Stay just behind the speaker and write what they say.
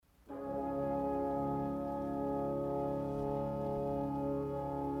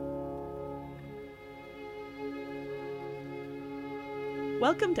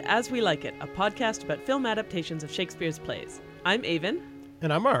Welcome to As We Like It, a podcast about film adaptations of Shakespeare's plays. I'm Avon.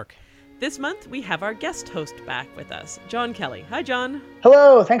 And I'm Mark. This month, we have our guest host back with us, John Kelly. Hi, John.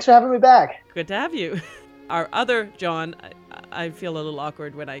 Hello, thanks for having me back. Good to have you. Our other John, I feel a little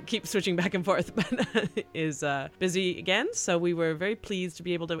awkward when I keep switching back and forth, but is busy again, so we were very pleased to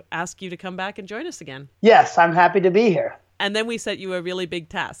be able to ask you to come back and join us again. Yes, I'm happy to be here. And then we set you a really big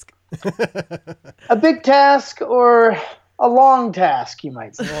task. A big task or a long task, you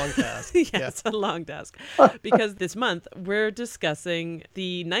might say. A long task. Yes, a long task. Because this month, we're discussing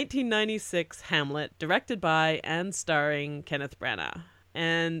the 1996 Hamlet, directed by and starring Kenneth Branagh.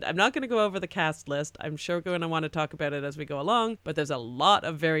 And I'm not going to go over the cast list. I'm sure we're going to want to talk about it as we go along, but there's a lot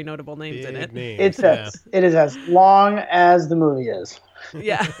of very notable names in it. It is as long as the movie is.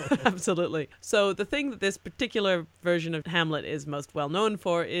 Yeah, absolutely. So the thing that this particular version of Hamlet is most well known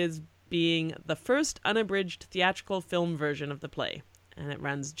for is being the first unabridged theatrical film version of the play. And it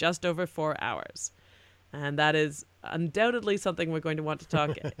runs just over 4 hours. And that is undoubtedly something we're going to want to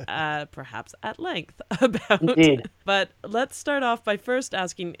talk perhaps at length about. Indeed. But let's start off by first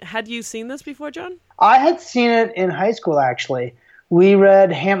asking, had you seen this before, John? I had seen it in high school, actually. We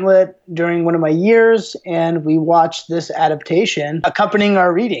read Hamlet during one of my years, and we watched this adaptation accompanying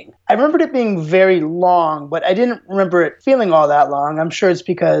our reading. I remembered it being very long, but I didn't remember it feeling all that long. I'm sure it's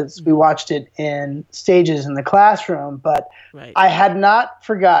because we watched it in stages in the classroom, but right. I had not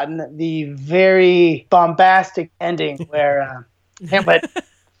forgotten the very bombastic ending where Hamlet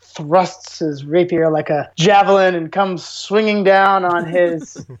thrusts his rapier like a javelin and comes swinging down on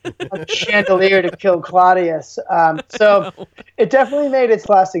his chandelier to kill Claudius. So it definitely made its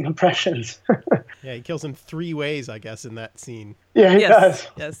lasting impressions. Yeah, he kills him 3 ways, I guess, in that scene. Yeah, he does.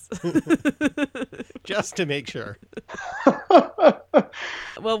 Yes. Just to make sure.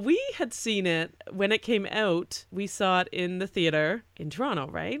 Well, we had seen it when it came out. We saw it in the theater in Toronto,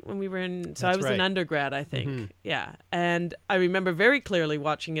 right? When we were in, so I was an undergrad, I think. Mm-hmm. Yeah. And I remember very clearly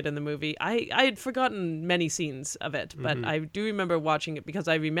watching it in the movie. I had forgotten many scenes of it, but I do remember watching it because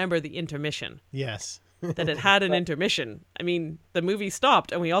I remember the intermission. Yes. That it had an intermission. I mean, the movie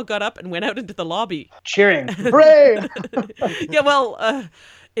stopped and we all got up and went out into the lobby. Cheering. Hooray! Yeah, well,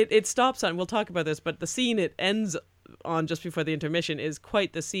 it stops on, we'll talk about this, but the scene it ends on just before the intermission is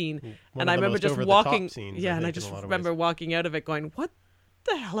quite the scene. And I remember just walking, and I just remember walking out of it going, what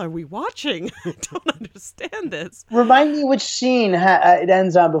the hell are we watching? I don't understand this. Remind me which scene it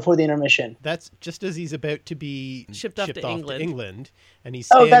ends on before the intermission. That's just as he's about to be shipped off to England, and he's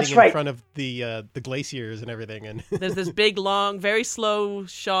standing in front of the glaciers and everything. And there's this big, long, very slow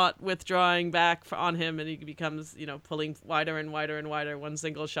shot withdrawing back on him, and he becomes, pulling wider and wider and wider, one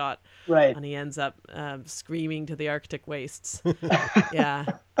single shot. Right. And he ends up screaming to the Arctic wastes. Yeah.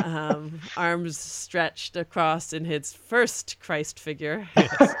 Arms stretched across in his first Christ figure.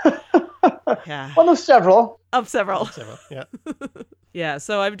 Yes. Yeah. One of several. Yeah. Yeah,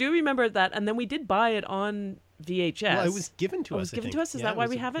 so I do remember that, and then we did buy it on VHS. Well, it was given to us. It was given to us? Is that why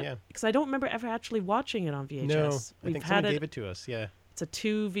we have it? Yeah. Because I don't remember ever actually watching it on VHS. No, I think someone gave it to us, yeah. It's a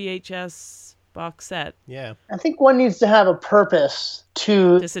 2 VHS box set. Yeah. I think one needs to have a purpose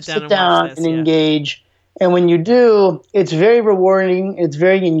to sit down and engage. And when you do, it's very rewarding, it's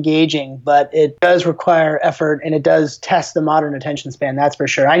very engaging, but it does require effort and it does test the modern attention span, that's for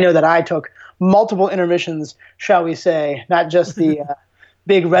sure. I know that I took multiple intermissions, shall we say, not just the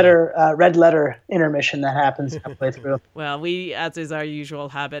big red letter intermission that happens halfway through. Well, we, as is our usual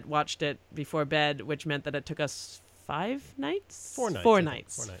habit, watched it before bed, which meant that it took us 5 nights? 4 nights. 4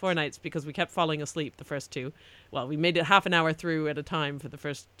 nights. 4 nights, because we kept falling asleep the first 2. Well, we made it half an hour through at a time for the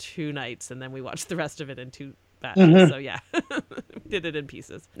first 2 nights, and then we watched the rest of it in 2 batches. Mm-hmm. So yeah, we did it in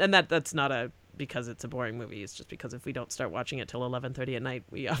pieces. And that's not because it's a boring movie. It's just because if we don't start watching it till 11:30 at night,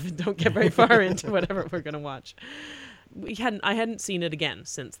 we often don't get very far into whatever we're going to watch. I hadn't seen it again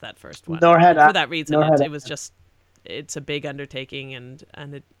since that first one. Nor had I. For that reason, it was just. It's a big undertaking, and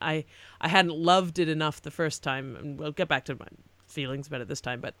I hadn't loved it enough the first time, and we'll get back to my feelings about it this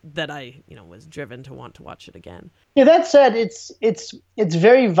time, but that I was driven to want to watch it again. Yeah, that said, it's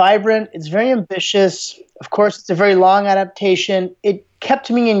very vibrant, it's very ambitious. Of course, it's a very long adaptation. It kept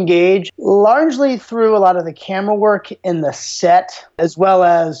me engaged largely through a lot of the camera work in the set, as well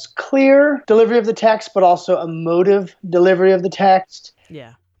as clear delivery of the text, but also emotive delivery of the text.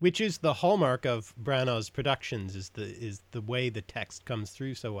 Yeah. Which is the hallmark of Branagh's productions, is the way the text comes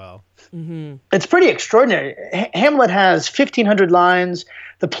through so well. Mm-hmm. It's pretty extraordinary. Hamlet has 1,500 lines.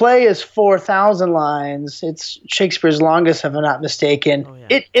 The play is 4,000 lines. It's Shakespeare's longest, if I'm not mistaken. Oh, yeah.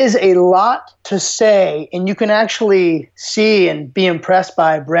 It is a lot to say, and you can actually see and be impressed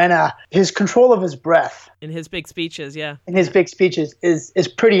by Branagh. His control of his breath. In his big speeches, yeah. In his big speeches is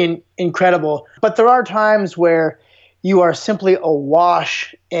pretty incredible. But there are times where you are simply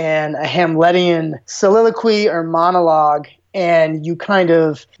awash in a Hamletian soliloquy or monologue, and you kind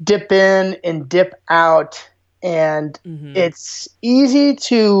of dip in and dip out, and it's easy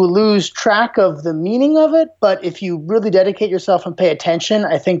to lose track of the meaning of it, but if you really dedicate yourself and pay attention,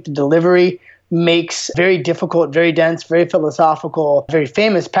 I think the delivery makes very difficult, very dense, very philosophical, very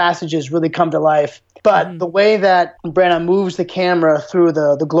famous passages really come to life. But the way that Branagh moves the camera through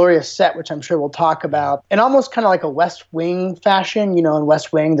the glorious set, which I'm sure we'll talk about, and almost kind of like a West Wing fashion, in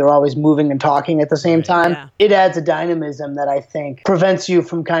West Wing, they're always moving and talking at the same time. Yeah. It adds a dynamism that I think prevents you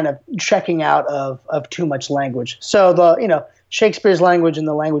from kind of checking out of too much language. So Shakespeare's language and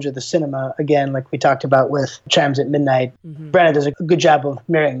the language of the cinema, again, like we talked about with Chimes at Midnight, Branagh does a good job of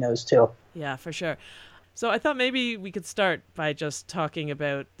marrying those two. Yeah, for sure. So I thought maybe we could start by just talking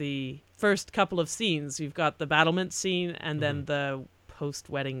about the first couple of scenes. You've got the battlement scene and then the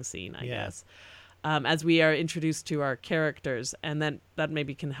post-wedding scene, I guess, as we are introduced to our characters. And then that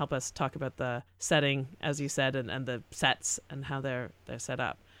maybe can help us talk about the setting, as you said, and the sets and how they're set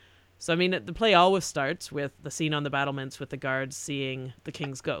up. So, I mean, the play always starts with the scene on the battlements with the guards seeing the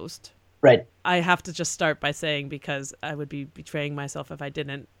king's ghost. Right. I have to just start by saying, because I would be betraying myself if I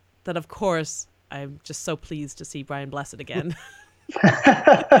didn't, that of course I'm just so pleased to see Brian Blessed again.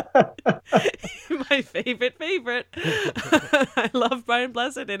 My favorite. I love Brian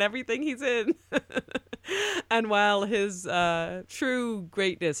Blessed in everything he's in. And while his true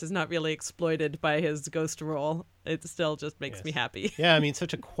greatness is not really exploited by his ghost role, it still just makes me happy. Yeah, I mean,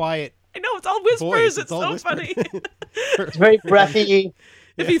 such a quiet I know, it's all whispers. Voice. It's so funny. It's very breathy.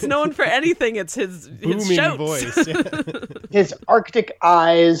 If he's known for anything, it's his booming shouts. voice. Yeah. His Arctic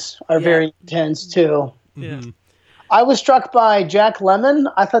eyes are very intense too. Yeah. I was struck by Jack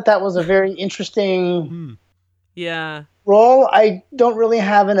Lemmon. I thought that was a very interesting role. I don't really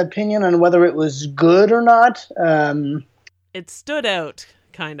have an opinion on whether it was good or not. It stood out,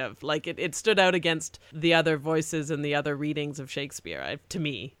 kind of. Like, it stood out against the other voices and the other readings of Shakespeare, to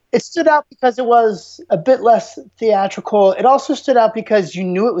me. It stood out because it was a bit less theatrical. It also stood out because you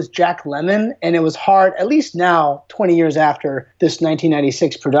knew it was Jack Lemmon, and it was hard, at least now, 20 years after this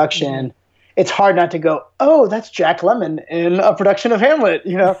 1996 production, it's hard not to go, oh, that's Jack Lemmon in a production of Hamlet,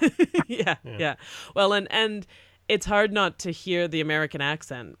 Yeah. Well, and it's hard not to hear the American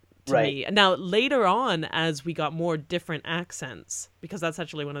accent to me. Now, later on, as we got more different accents, because that's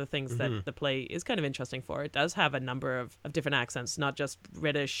actually one of the things that the play is kind of interesting for. It does have a number of different accents, not just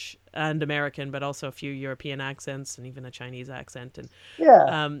British and American, but also a few European accents and even a Chinese accent.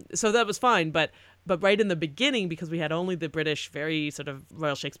 And so that was fine. But right in the beginning, because we had only the British, very sort of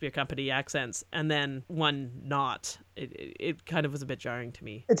Royal Shakespeare Company accents, and then one not, it kind of was a bit jarring to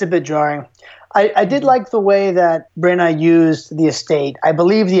me. It's a bit jarring. I did like the way that Branagh used the estate. I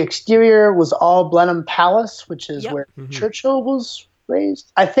believe the exterior was all Blenheim Palace, which is where Churchill was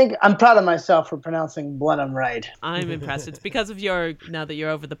raised. I think I'm proud of myself for pronouncing Blenheim right. I'm impressed. It's because of now that you're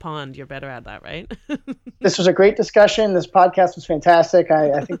over the pond, you're better at that, right? This was a great discussion. This podcast was fantastic.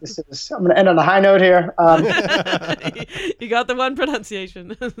 I think I'm going to end on a high note here. You got the one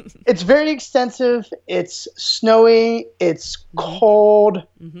pronunciation. It's very extensive. It's snowy. It's cold.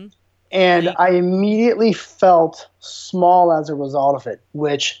 And I immediately felt small as a result of it,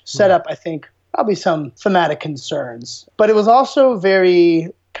 which set up, I think, probably some thematic concerns. But it was also very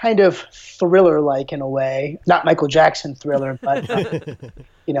kind of thriller-like in a way. Not Michael Jackson thriller, but,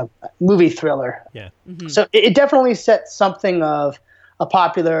 movie thriller. Yeah. So it definitely set something of a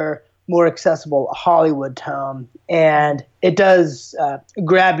popular, more accessible Hollywood tone. And it does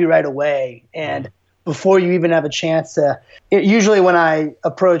grab you right away. And before you even have a chance to... Usually when I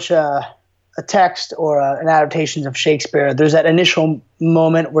approach a text or an adaptation of Shakespeare, there's that initial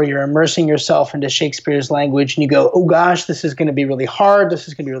moment where you're immersing yourself into Shakespeare's language and you go, oh gosh, this is going to be really hard. This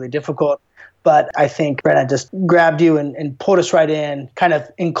is going to be really difficult. But I think Branagh just grabbed you and pulled us right in, kind of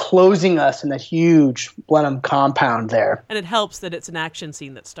enclosing us in that huge Blenheim compound there. And it helps that it's an action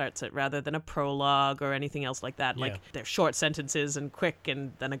scene that starts it rather than a prologue or anything else like that. Yeah. Like, they're short sentences and quick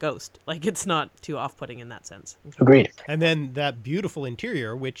and then a ghost. Like, it's not too off-putting in that sense. Agreed. And then that beautiful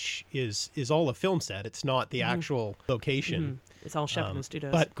interior, which is all a film set. It's not the actual location. It's all Shepperton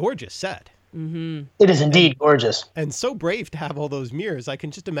Studios. But gorgeous set. Mm-hmm. It is indeed gorgeous. And so brave to have all those mirrors. I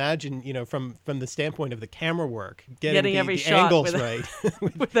can just imagine, from the standpoint of the camera work, getting every the shot angles right.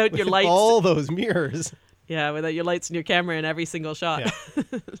 without your lights. All those mirrors. Yeah, without your lights and your camera in every single shot. Yeah.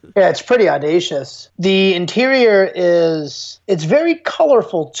 Yeah, it's pretty audacious. The interior it's very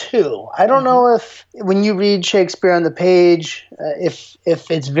colorful too. I don't know if when you read Shakespeare on the page, if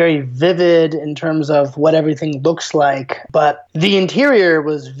it's very vivid in terms of what everything looks like, but the interior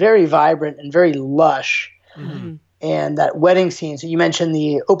was very vibrant and very lush. Mm-hmm. And that wedding scene, so you mentioned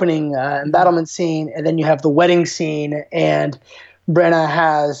the opening embattlement scene, and then you have the wedding scene, and Brenna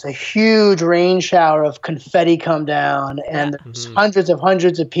has a huge rain shower of confetti come down, and there's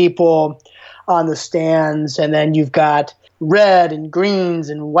hundreds of people on the stands, and then you've got red and greens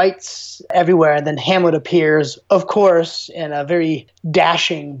and whites everywhere, and then Hamlet appears, of course, in a very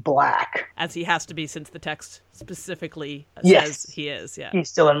dashing black. As he has to be, since the text specifically says he is, yeah. He's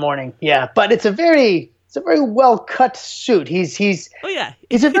still in mourning, yeah. But it's a very well-cut suit. He's a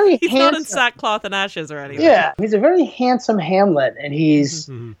very he's handsome, not in sackcloth and ashes or anything. Yeah, he's a very handsome Hamlet, and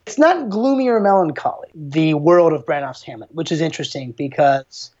it's not gloomy or melancholy, the world of Branoff's Hamlet, which is interesting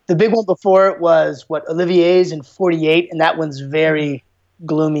because the big one before it was Olivier's in 48, and that one's very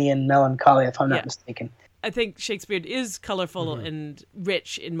gloomy and melancholy, if I'm not mistaken. I think Shakespeare is colorful and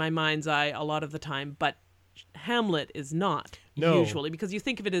rich in my mind's eye a lot of the time, but Hamlet is not usually, because you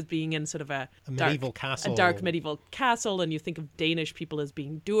think of it as being in sort of a medieval castle, a dark medieval castle, and you think of Danish people as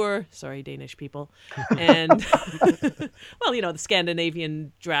being dour. Sorry, Danish people, and well, the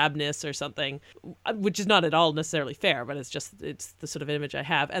Scandinavian drabness or something, which is not at all necessarily fair, but it's the sort of image I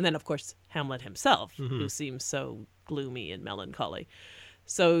have. And then, of course, Hamlet himself, who seems so gloomy and melancholy.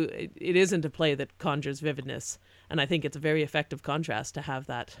 So it isn't a play that conjures vividness, and I think it's a very effective contrast to have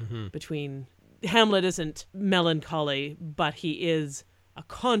that between. Hamlet isn't melancholy, but he is a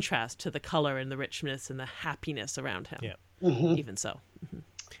contrast to the color and the richness and the happiness around him. Yeah. Even so.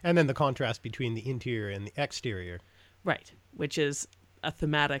 And then the contrast between the interior and the exterior. Right, which is a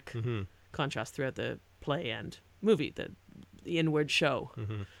thematic contrast throughout the play and movie, the inward show.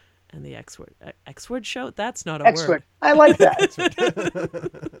 And the X-word show? That's not a X-word. word. I like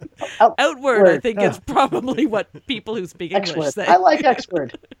that. Outward, I think, is probably what people who speak English X-word. say. I like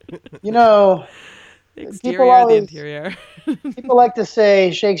X-word. Exterior, the interior. People like to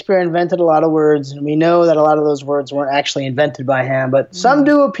say Shakespeare invented a lot of words, and we know that a lot of those words weren't actually invented by him, but some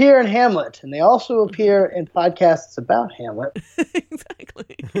do appear in Hamlet, and they also appear in podcasts about Hamlet.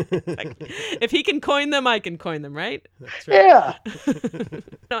 Exactly. If he can coin them, I can coin them, right? That's right. Yeah.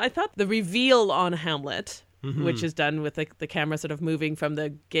 No, I thought the reveal on Hamlet, which is done with the camera sort of moving from the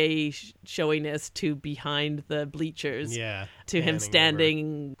gay showiness to behind the bleachers to him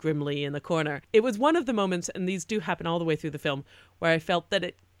standing grimly in the corner. It was one of the moments, and these do happen all the way through the film, where I felt that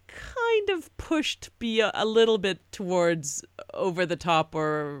it kind of pushed a little bit towards over the top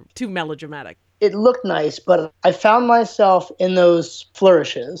or too melodramatic. It looked nice, but I found myself in those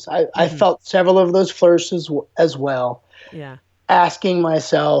flourishes. I felt several of those flourishes as well. Yeah. Asking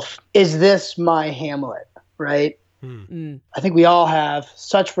myself, is this my Hamlet? Right? I think we all have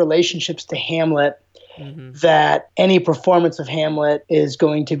such relationships to Hamlet that any performance of Hamlet is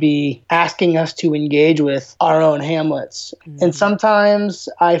going to be asking us to engage with our own Hamlets. And sometimes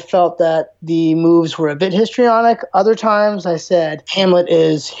I felt that the moves were a bit histrionic. Other times I said Hamlet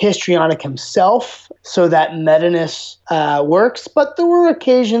is histrionic himself, so that meta-ness works. But there were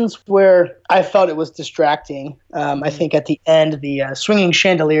occasions where I felt it was distracting. I think at the end, the swinging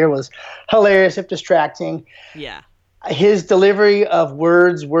chandelier was hilarious if distracting. Yeah. His delivery of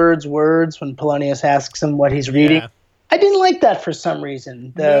words when Polonius asks him what he's reading. Yeah. I didn't like that for some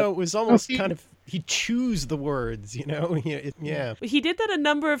reason. No, it was almost kind of, he chose the words, Yeah. He did that a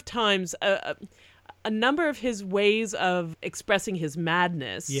number of times. A number of his ways of expressing his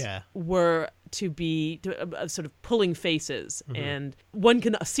madness were to be sort of pulling faces. And one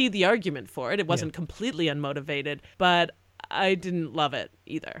can see the argument for it. It wasn't completely unmotivated, but I didn't love it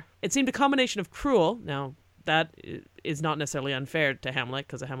either. It seemed a combination of cruel. Now, that is not necessarily unfair to Hamlet,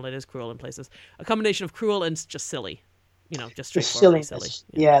 because Hamlet is cruel in places. A combination of cruel and just silly. Just straightforwardly silly.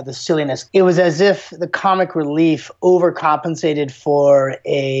 Yeah, the silliness. It was as if the comic relief overcompensated for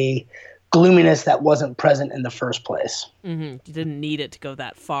a gloominess that wasn't present in the first place. You didn't need it to go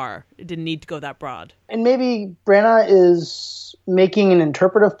that far. It didn't need to go that broad. And maybe Branagh is making an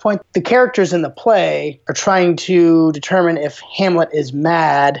interpretive point. The characters in the play are trying to determine if Hamlet is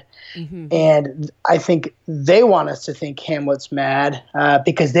mad. And I think they want us to think Hamlet's mad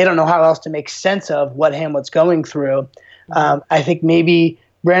because they don't know how else to make sense of what Hamlet's going through. I think maybe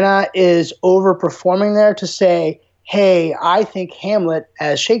Branagh is overperforming there to say hey, I think Hamlet,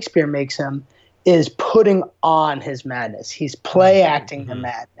 as Shakespeare makes him, is putting on his madness. He's play acting the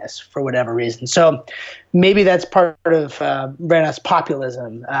madness for whatever reason. So maybe that's part of Branagh's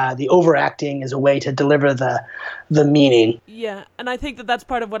populism. The overacting is a way to deliver the meaning. Yeah, and I think that that's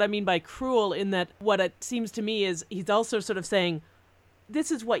part of what I mean by cruel, in that what it seems to me is he's also sort of saying, this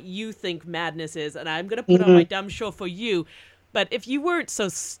is what you think madness is, and I'm going to put on my dumb show for you. But if you weren't so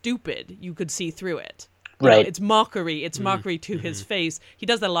stupid, you could see through it. You know, it's mockery. It's mockery to his face. He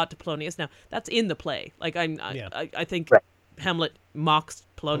does that a lot to Polonius. Now, that's in the play. Like I think Hamlet mocks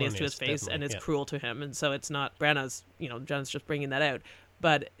Polonius to his face and is cruel to him, and so it's not Branagh's. John's just bringing that out.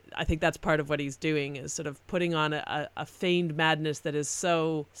 But I think that's part of what he's doing, is sort of putting on a feigned madness that is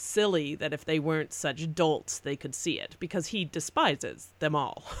so silly that if they weren't such dolts, they could see it, because he despises them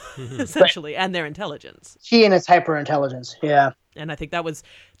all, essentially, and their intelligence. He and his hyper-intelligence, yeah. And I think that was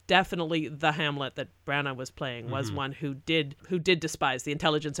definitely the Hamlet that Branagh was playing, was one who did despise the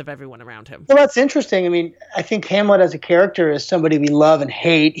intelligence of everyone around him. Well, that's interesting. I mean, I think Hamlet as a character is somebody we love and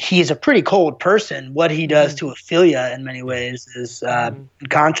hate. He's a pretty cold person. What he does to Ophelia in many ways is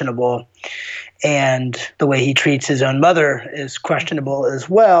unconscionable. And the way he treats his own mother is questionable as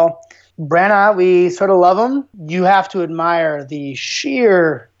well. Branagh, we sort of love him. You have to admire the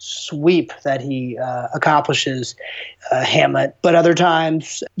sheer sweep that he accomplishes Hamlet. But other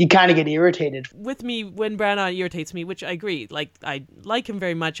times, you kind of get irritated. With me, when Branagh irritates me, which I agree, like I like him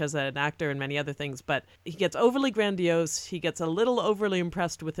very much as an actor and many other things, but he gets overly grandiose. He gets a little overly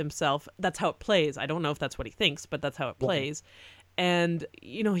impressed with himself. That's how it plays. I don't know if that's what he thinks, but that's how it plays. And,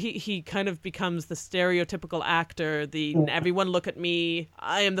 he kind of becomes the stereotypical actor, everyone look at me,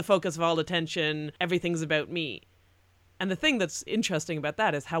 I am the focus of all attention, everything's about me. And the thing that's interesting about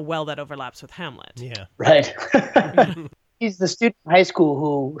that is how well that overlaps with Hamlet. Yeah. Right. He's the student in high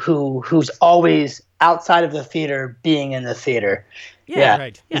school who's always outside of the theater being in the theater. Yeah.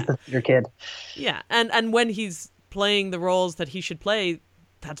 Right. He's the theater kid. Yeah. And when he's playing the roles that he should play,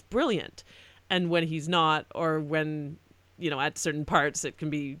 that's brilliant. And when he's not, or when at certain parts, it can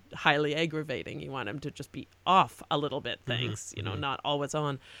be highly aggravating. You want him to just be off a little bit, not always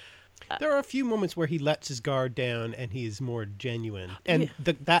on. There are a few moments where he lets his guard down and he's more genuine. And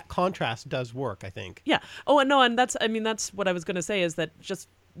that contrast does work, I think. Yeah. Oh, no, and that's what I was going to say, is that just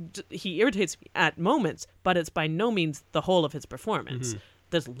he irritates me at moments, but it's by no means the whole of his performance.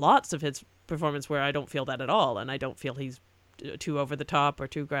 There's lots of his performance where I don't feel that at all, and I don't feel he's too over the top or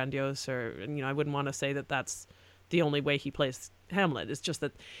too grandiose, or, I wouldn't want to say that that's the only way he plays Hamlet. It's just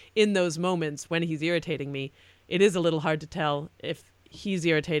that in those moments when he's irritating me, it is a little hard to tell if he's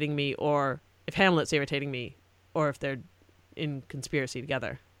irritating me or if Hamlet's irritating me or if they're in conspiracy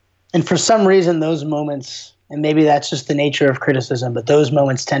together. And for some reason, those moments, and maybe that's just the nature of criticism, but those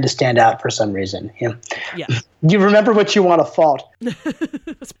moments tend to stand out for some reason. Yeah. You remember what you want to fault.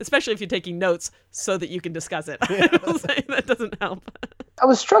 Especially if you're taking notes so that you can discuss it. That doesn't help. I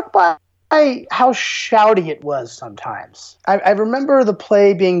was struck by how shouty it was sometimes. I remember the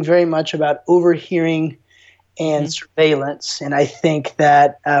play being very much about overhearing and surveillance, and I think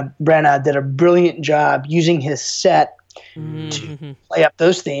that Branagh did a brilliant job using his set to play up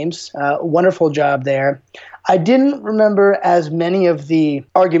those themes. Wonderful job there. I didn't remember as many of the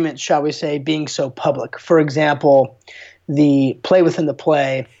arguments, shall we say, being so public. For example, the play within the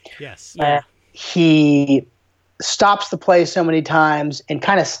play. Yes. He stops the play so many times and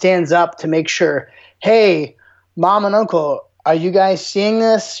kind of stands up to make sure, hey, Mom and Uncle, are you guys seeing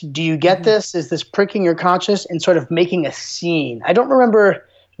this? Do you get this? Is this pricking your conscience? And sort of making a scene. I don't remember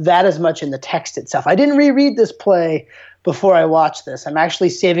that as much in the text itself. I didn't reread this play before I watched this. I'm actually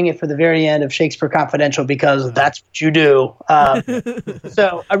saving it for the very end of Shakespeare Confidential because that's what you do.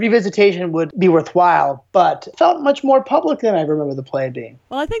 So a revisitation would be worthwhile, but it felt much more public than I remember the play being.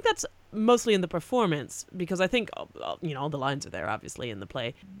 Well, I think that's mostly in the performance, because I think, all the lines are there, obviously, in the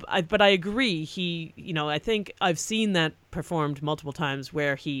play. But I agree, I think I've seen that performed multiple times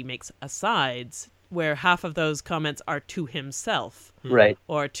where he makes asides, where half of those comments are to himself. Right.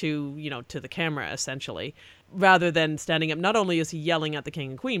 Or to the camera, essentially. Rather than standing up, not only is he yelling at the king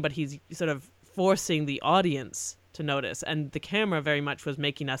and queen, but he's sort of forcing the audience to notice. And the camera very much was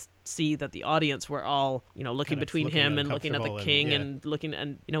making us see that the audience were all, looking between him and looking at the king and looking,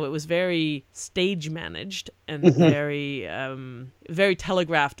 and, it was very stage managed and very, very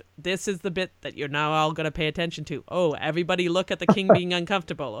telegraphed. This is the bit that you're now all going to pay attention to. Oh, everybody look at the king being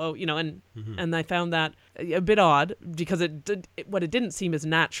uncomfortable. Oh, and I found that a bit odd because what it didn't seem as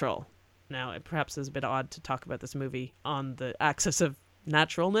natural. Now, it perhaps is a bit odd to talk about this movie on the axis of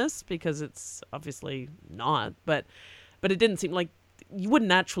naturalness, because it's obviously not, but it didn't seem like you wouldn't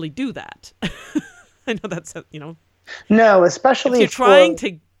naturally do that. I know that's No, especially if you're trying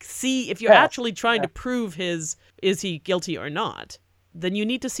to see, if you're actually trying to prove is he guilty or not, then you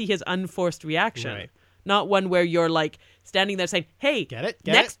need to see his unforced reaction. Right. Not one where you're like standing there saying, hey,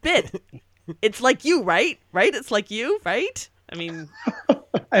 next bit. It's like you, right? Right? It's like you, right? I mean,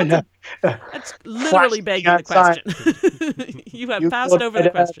 I know. That's literally begging the question. You have passed over the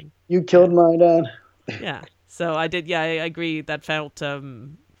question. You killed my dad. Yeah. So I did. Yeah, I agree. That felt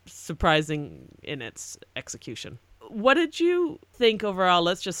surprising in its execution. What did you think overall?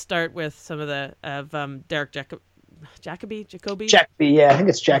 Let's just start with some of the Derek Jacobi. Yeah, I think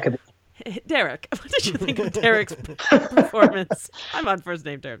it's Jacobi. Derek, what did you think of Derek's performance? I'm on first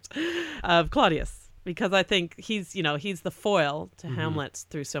name terms of Claudius, because I think he's the foil to Hamlet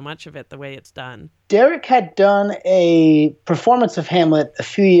through so much of it, the way it's done. Derek had done a performance of Hamlet a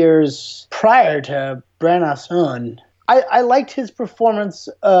few years prior to Branagh's own. I liked his performance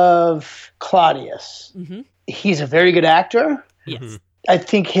of Claudius. Mm-hmm. He's a very good actor. Yes. I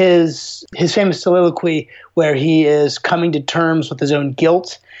think his famous soliloquy where he is coming to terms with his own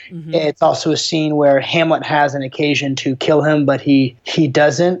guilt. Mm-hmm. It's also a scene where Hamlet has an occasion to kill him, but he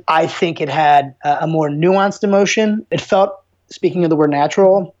doesn't. I think it had a more nuanced emotion. It felt, speaking of the word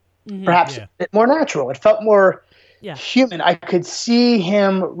natural, perhaps a bit more natural. It felt more human. I could see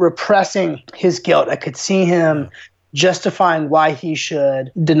him repressing his guilt. I could see him justifying why he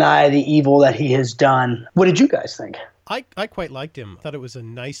should deny the evil that he has done. What did you guys think? I quite liked him. I thought it was a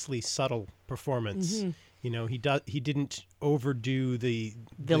nicely subtle performance. Mm-hmm. He didn't overdo the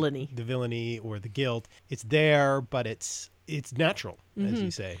villainy, the villainy or the guilt. It's there, but it's natural, as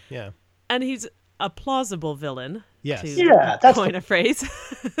you say. Yeah, and he's a plausible villain. Yes, that's coin a phrase.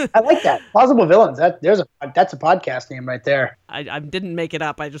 I like that. Plausible villains. That's a podcast name right there. I didn't make it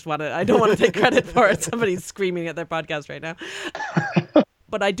up. I don't want to take credit for it. Somebody's screaming at their podcast right now.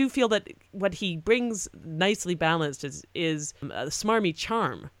 But I do feel that what he brings nicely balanced is a smarmy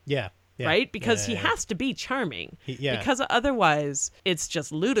charm. Yeah. Right? Because he has to be charming. Because otherwise, it's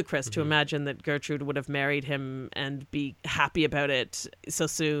just ludicrous to imagine that Gertrude would have married him and be happy about it so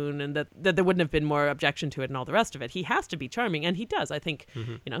soon, and that there wouldn't have been more objection to it and all the rest of it. He has to be charming, and he does. I think,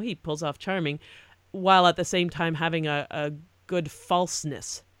 he pulls off charming, while at the same time having a good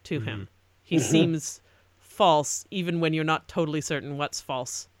falseness to him. He seems false, even when you're not totally certain what's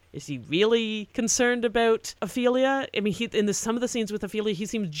false. Is he really concerned about Ophelia? I mean, in some of the scenes with Ophelia, he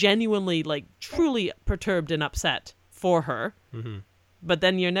seems genuinely, truly perturbed and upset for her. Mm-hmm. But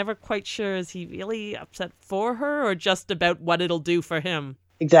then you're never quite sure, is he really upset for her or just about what it'll do for him?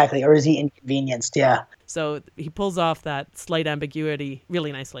 Exactly. Or is he inconvenienced? Yeah. So he pulls off that slight ambiguity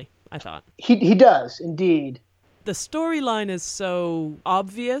really nicely, I thought. He does, indeed. The storyline is so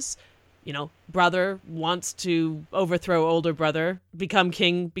obvious. Brother wants to overthrow older brother, become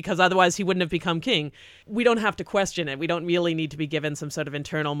king, because otherwise he wouldn't have become king. We don't have to question it. We don't really need to be given some sort of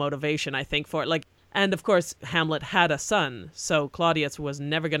internal motivation, I think, for it. And of course, Hamlet had a son, so Claudius was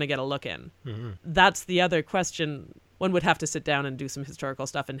never going to get a look in. Mm-hmm. That's the other question. One would have to sit down and do some historical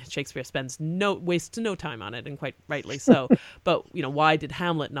stuff, and Shakespeare wastes no time on it, and quite rightly so. But, why did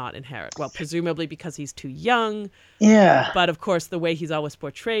Hamlet not inherit? Well, presumably because he's too young. Yeah. But, of course, the way he's always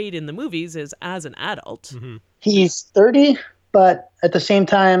portrayed in the movies is as an adult. Mm-hmm. He's 30, but at the same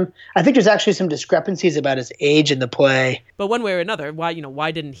time, I think there's actually some discrepancies about his age in the play. But one way or another,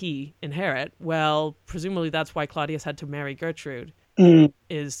 why didn't he inherit? Well, presumably that's why Claudius had to marry Gertrude.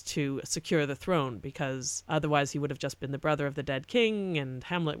 Is to secure the throne, because otherwise he would have just been the brother of the dead king and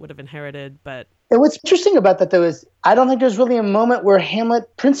Hamlet would have inherited. But what's interesting about that, though, is I don't think there's really a moment where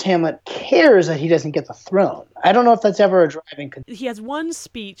Prince Hamlet cares that he doesn't get the throne. I don't know if that's ever a driving. He has one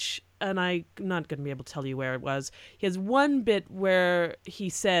speech, and I'm not going to be able to tell you where it was. He has one bit where he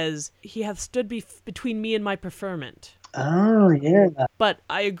says, "He hath stood between me and my preferment." Oh, yeah. But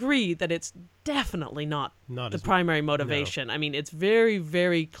I agree that it's definitely not the primary motivation. No. I mean, it's very,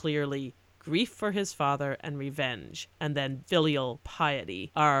 very clearly grief for his father and revenge, and then filial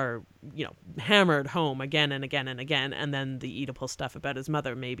piety are, hammered home again and again and again, and then the Oedipal stuff about his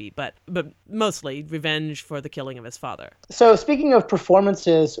mother, maybe, but mostly revenge for the killing of his father. So speaking of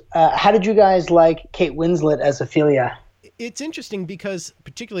performances, how did you guys like Kate Winslet as Ophelia? It's interesting because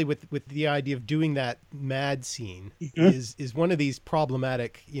particularly with the idea of doing that mad scene is one of these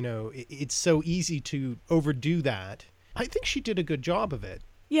problematic, it's so easy to overdo that. I think she did a good job of it.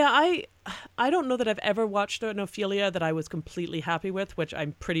 Yeah, I don't know that I've ever watched an Ophelia that I was completely happy with, which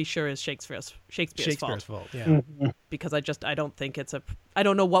I'm pretty sure is Shakespeare's fault. Yeah. Mm-hmm. Because I don't think I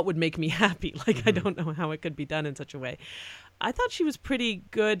don't know what would make me happy. I don't know how it could be done in such a way. I thought she was pretty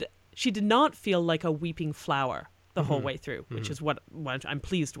good. She did not feel like a weeping flower. the whole way through, which is what I'm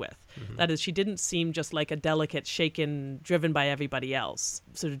pleased with. That is, she didn't seem just like a delicate, shaken, driven by everybody else,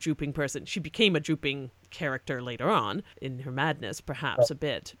 sort of drooping person. She became a drooping character later on in her madness, perhaps a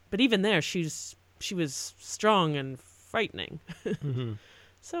bit. But even there, she was strong and frightening.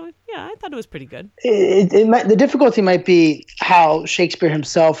 So, yeah, I thought it was pretty good. The difficulty might be how Shakespeare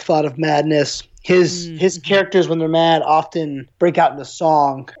himself thought of madness. His characters, when they're mad, often break out into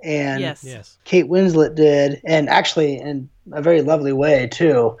song, and Yes. Kate Winslet did, and actually in a very lovely way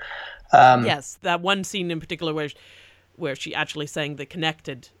too. Yes, that one scene in particular where she actually sang the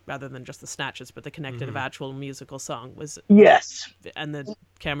connected rather than just the snatches, but the connected of actual musical song was. Yes. And the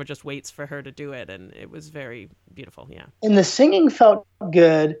camera just waits for her to do it, and it was very beautiful. Yeah. And the singing felt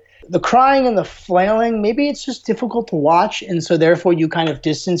good. The crying and the flailing, maybe it's just difficult to watch, and so therefore you kind of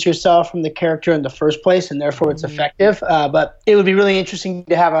distance yourself from the character in the first place, and therefore it's effective. But it would be really interesting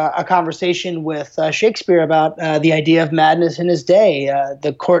to have a conversation with Shakespeare about the idea of madness in his day.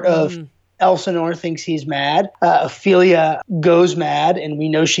 The court of Elsinore thinks he's mad. Ophelia goes mad, and we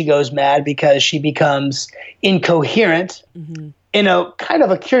know she goes mad because she becomes incoherent in a kind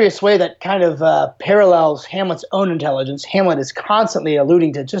of a curious way that kind of parallels Hamlet's own intelligence. Hamlet is constantly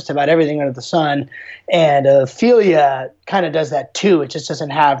alluding to just about everything under the sun, and Ophelia kind of does that too. It just doesn't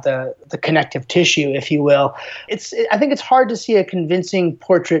have the connective tissue, if you will. I think it's hard to see a convincing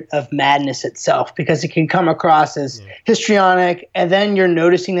portrait of madness itself because it can come across as histrionic, and then you're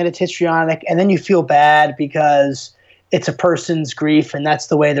noticing that it's histrionic, and then you feel bad because it's a person's grief and that's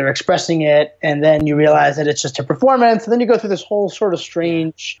the way they're expressing it. And then you realize that it's just a performance. And then you go through this whole sort of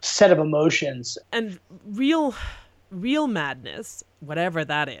strange set of emotions. And real madness, whatever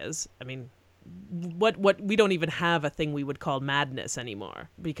that is, I mean, what we don't even have a thing we would call madness anymore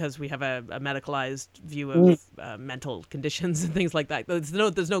because we have a medicalized view of mental conditions and things like that.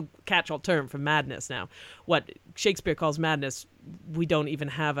 There's no catch-all term for madness now. What Shakespeare calls madness, we don't even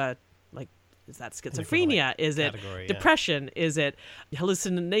have a, like, is that schizophrenia? Is it depression? Is it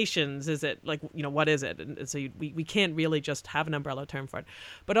hallucinations? Is it what is it? And so we can't really just have an umbrella term for it.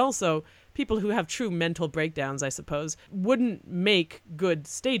 But also, people who have true mental breakdowns, I suppose, wouldn't make good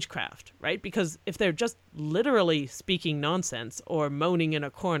stagecraft, right? Because if they're just literally speaking nonsense or moaning in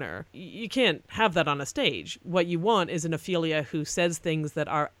a corner, you can't have that on a stage. What you want is an Ophelia who says things that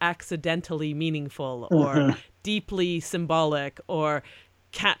are accidentally meaningful or deeply symbolic or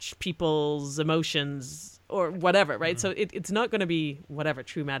catch people's emotions or whatever, right? So it's not going to be whatever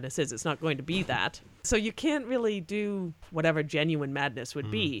true madness is. It's not going to be that. So you can't really do whatever genuine madness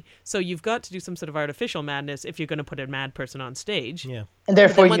would be. So you've got to do some sort of artificial madness if you're going to put a mad person on stage. Yeah. And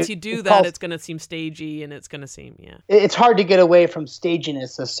therefore, once you do that, it's going to seem stagey and it's going to seem, It's hard to get away from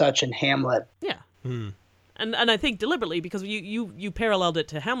staginess as such in Hamlet. Yeah. And I think deliberately, because you paralleled it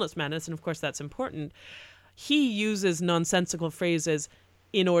to Hamlet's madness, and of course that's important. He uses nonsensical phrases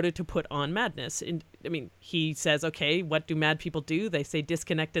in order to put on madness. He says, okay, what do mad people do? They say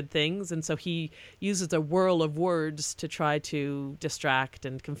disconnected things. And so he uses a whirl of words to try to distract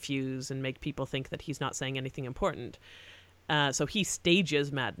and confuse and make people think that he's not saying anything important. So he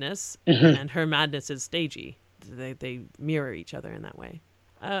stages madness, and her madness is stagey. They mirror each other in that way.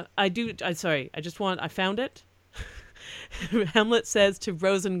 I found it. Hamlet says to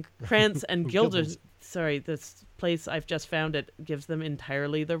Rosencrantz and Guildenstern, this place I've just found it gives them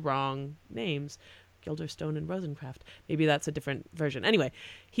entirely the wrong names. Gilderstone and Rosencraft. Maybe that's a different version. Anyway,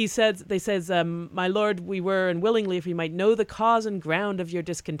 they says, my lord, we were and willingly if we might know the cause and ground of your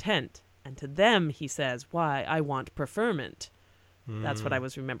discontent. And to them, he says, why, I want preferment. That's what I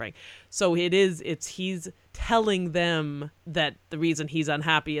was remembering. So he's telling them that the reason he's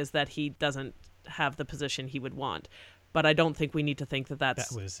unhappy is that he doesn't have the position he would want. But I don't think we need to think that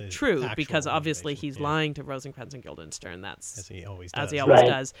that's true, because obviously he's lying to Rosencrantz and Guildenstern. That's as he always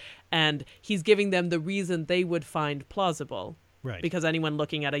does. And he's giving them the reason they would find plausible. Right. Because anyone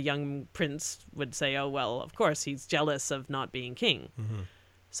looking at a young prince would say, oh, well, of course, he's jealous of not being king.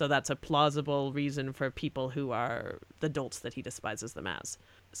 So that's a plausible reason for people who are the dolts that he despises them as.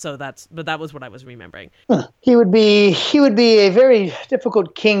 But that was what I was remembering. He would be a very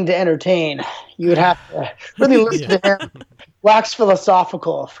difficult king to entertain. You would have to really listen to him wax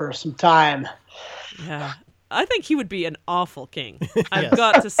philosophical for some time. Yeah. I think he would be an awful king. I've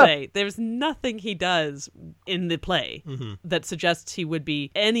got to say, there's nothing he does in the play that suggests he would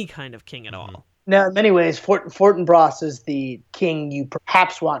be any kind of king at all. Now, in many ways, Fortinbras is the king you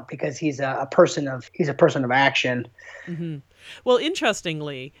perhaps want because he's a person of action. Well,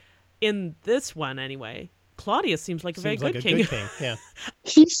 interestingly, in this one anyway, Claudius seems like a very good king. Yeah.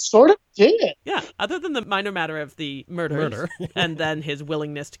 He sort of did. Yeah, other than the minor matter of the murder. And then his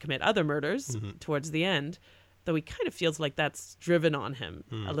willingness to commit other murders towards the end. though he kind of feels like that's driven on him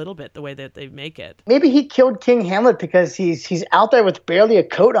a little bit, the way that they make it. Maybe he killed King Hamlet because he's out there with barely a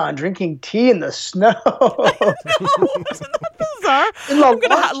coat on, drinking tea in the snow. Isn't that bizarre? I'm going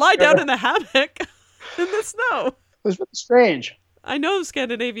to lie down in the hammock in the snow. It was really strange. I know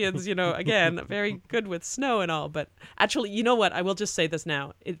Scandinavians, again, very good with snow and all, but actually, you know what? I will just say this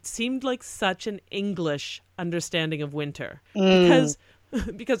now. It seemed like such an English understanding of winter because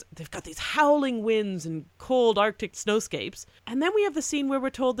they've got these howling winds and cold Arctic snowscapes. And then we have the scene where we're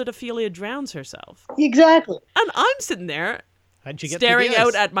told that Ophelia drowns herself. Exactly. And I'm sitting there How'd you get staring to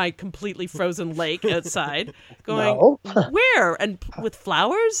out at my completely frozen lake outside, going, No. where? And with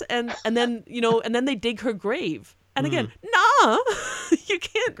flowers? And then, and then they dig her grave. And again, nah, you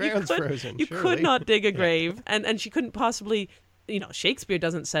can't. Ground's frozen, You surely. could not dig a grave, and she couldn't possibly. Shakespeare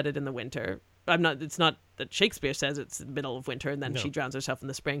doesn't set it in the winter. It's not that Shakespeare says it's the middle of winter and then she drowns herself in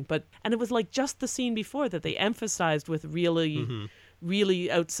the spring. And it was like just the scene before that they emphasized with really,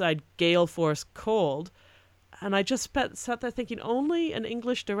 really outside gale force cold. And I just sat there thinking only an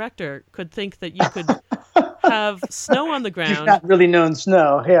English director could think that you could have snow on the ground. You've not really known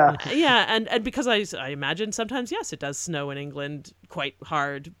snow, yeah. Yeah, and because I imagine sometimes, yes, it does snow in England quite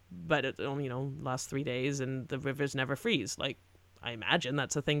hard, but it only, lasts 3 days and the rivers never freeze. Like, I imagine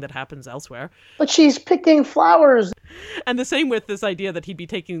that's a thing that happens elsewhere. But she's picking flowers. And the same with this idea that he'd be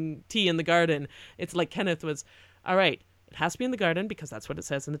taking tea in the garden. It's like Kenneth was, all right, it has to be in the garden because that's what it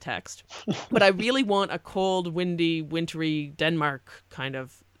says in the text. But I really want a cold, windy, wintry Denmark kind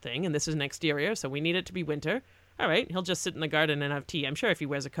of thing. And this is an exterior, so we need it to be winter. All right, he'll just sit in the garden and have tea. I'm sure if he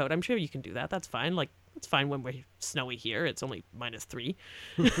wears a coat, I'm sure you can do that. That's fine. Like, it's fine when we're snowy here. It's only -3.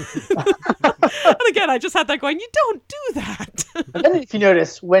 And again, I just had that going, you don't do that. And then if you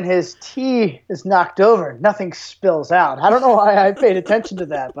notice, when his tea is knocked over, nothing spills out. I don't know why I paid attention to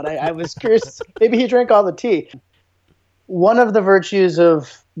that, but I was curious. Maybe he drank all the tea. One of the virtues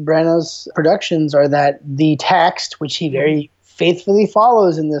of Branagh's productions are that the text, which he very faithfully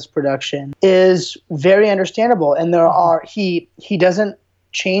follows in this production, is very understandable. And he doesn't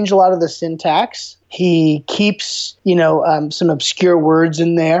change a lot of the syntax. He keeps, some obscure words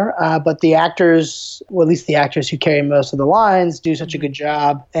in there, but the actors, well, at least the actors who carry most of the lines, do such a good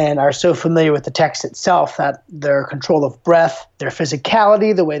job and are so familiar with the text itself that their control of breath, their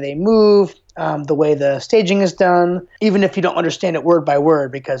physicality, the way they move, the way the staging is done, even if you don't understand it word by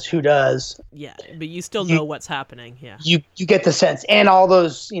word, because who does? Yeah, but you still know what's happening. Yeah, you get the sense, and all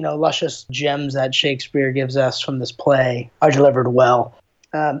those luscious gems that Shakespeare gives us from this play are delivered well.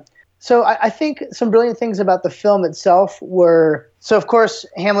 So I think some brilliant things about the film itself were, so of course,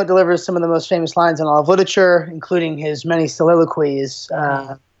 Hamlet delivers some of the most famous lines in all of literature, including his many soliloquies,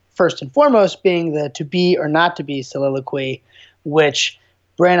 first and foremost being the to be or not to be soliloquy, which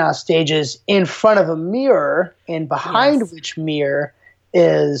Branagh stages in front of a mirror, and behind which mirror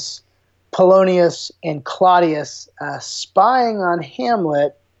is Polonius and Claudius spying on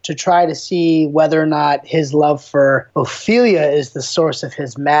Hamlet to try to see whether or not his love for Ophelia is the source of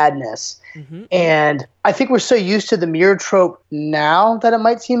his madness. Mm-hmm. And I think we're so used to the mirror trope now that it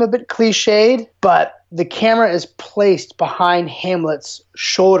might seem a bit cliched, but the camera is placed behind Hamlet's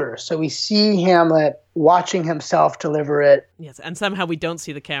shoulder. So we see Hamlet watching himself deliver it. Yes, and somehow we don't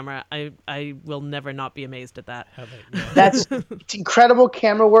see the camera. I will never not be amazed at that. It's incredible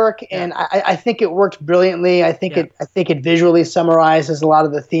camera work, and I think it worked brilliantly. I think it visually summarizes a lot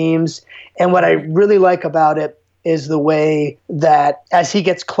of the themes. And what I really like about it is the way that as he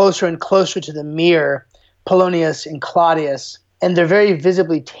gets closer and closer to the mirror, Polonius and Claudius, and they're very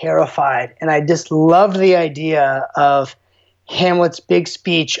visibly terrified. And I just loved the idea of Hamlet's big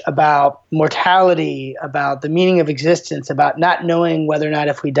speech about mortality, about the meaning of existence, about not knowing whether or not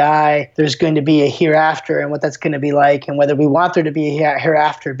if we die, there's going to be a hereafter and what that's going to be like, and whether we want there to be a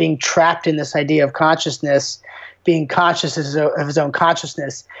hereafter, being trapped in this idea of consciousness, being conscious of his own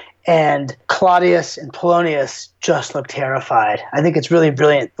consciousness. And Claudius and Polonius just look terrified. I think it's really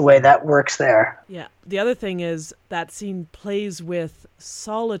brilliant the way that works there. Yeah. The other thing is that scene plays with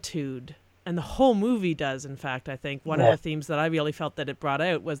solitude. And the whole movie does, in fact, I think. One of the themes that I really felt that it brought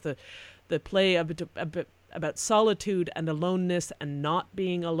out was the play about solitude and aloneness and not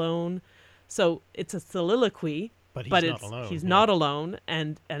being alone. So it's a soliloquy, but not alone. He's not alone,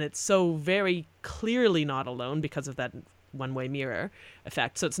 and it's so very clearly not alone because of that one-way mirror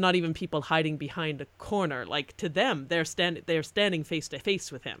effect. So it's not even people hiding behind a corner. Like, to them, they're standing face to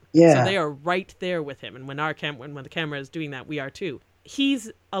face with him. Yeah. So they are right there with him. And when the camera is doing that, we are too. He's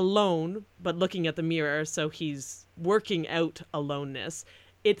alone, but looking at the mirror, so he's working out aloneness.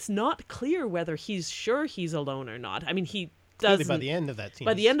 It's not clear whether he's sure he's alone or not. I mean, he does. By the end of that scene.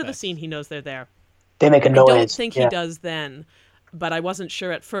 By the end of the scene, he knows they're there. they make a I noise. don't think he does then, but I wasn't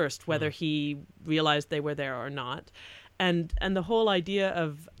sure at first whether he realized they were there or not. And the whole idea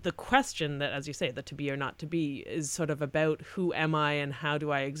of the question that, as you say, the to be or not to be, is sort of about who am I and how do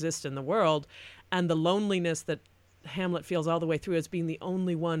I exist in the world, and the loneliness that Hamlet feels all the way through as being the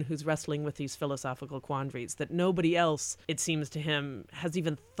only one who's wrestling with these philosophical quandaries, that nobody else, it seems to him, has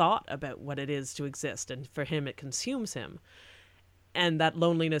even thought about what it is to exist, and for him it consumes him. And that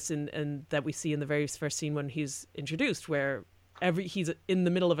loneliness in that we see in the very first scene when he's introduced, where he's in the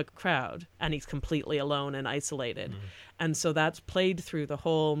middle of a crowd and he's completely alone and isolated. And so that's played through the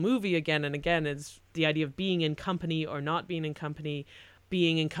whole movie again and again, is the idea of being in company or not being in company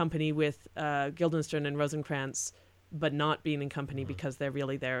with Guildenstern and Rosencrantz, but not being in company because they're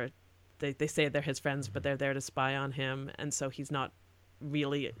really there. They say they're his friends, but they're there to spy on him. And so he's not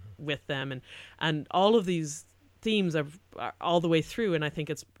really with them. And all of these themes are all the way through. And I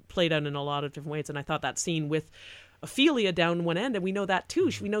think it's played out in a lot of different ways. And I thought that scene with Ophelia down one end, and we know that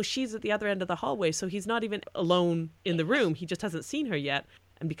too. We know she's at the other end of the hallway, so he's not even alone in the room. He just hasn't seen her yet.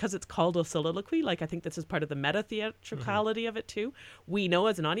 And because it's called a soliloquy, like I think this is part of the meta-theatricality of it too. We know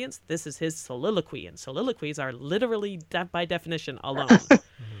as an audience, this is his soliloquy, and soliloquies are literally, by definition, alone.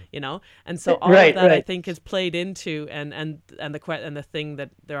 You know, and so all of that I think is played into, and the thing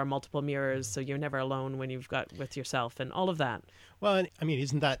that there are multiple mirrors, so you're never alone when you've got with yourself, and all of that. Well, I mean,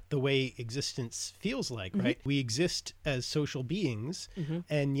 isn't that the way existence feels like, right? We exist as social beings,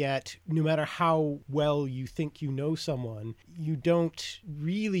 and yet no matter how well you think you know someone, you don't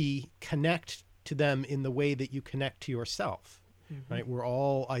really connect to them in the way that you connect to yourself, right? We're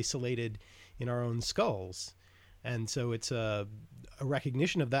all isolated in our own skulls. And so it's a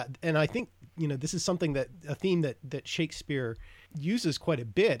recognition of that. And I think, you know, this is a theme that Shakespeare uses quite a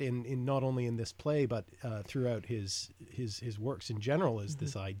bit in not only in this play, but throughout his works in general, is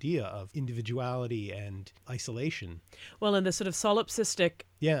this idea of individuality and isolation. Well, and the sort of solipsistic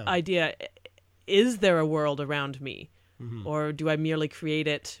idea, is there a world around me? Or do I merely create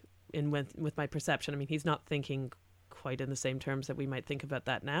it with my perception? I mean, he's not thinking quite in the same terms that we might think about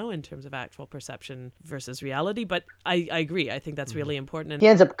that now in terms of actual perception versus reality. But I agree. I think that's really important. And he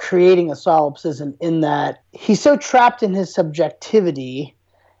ends up creating a solipsism in that he's so trapped in his subjectivity,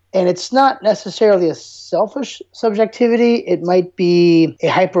 and it's not necessarily a selfish subjectivity. It might be a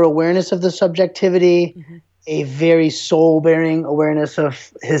hyper-awareness of the subjectivity, a very soul-bearing awareness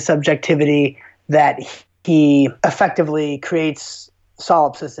of his subjectivity, that he effectively creates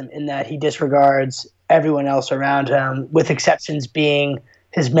solipsism in that he disregards everyone else around him, with exceptions being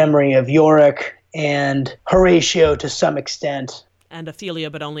his memory of Yorick and Horatio to some extent. And Ophelia,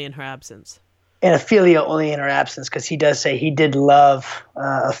 but only in her absence. And Ophelia only in her absence, because he does say he did love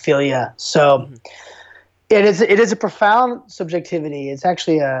Ophelia. So it is a profound subjectivity. It's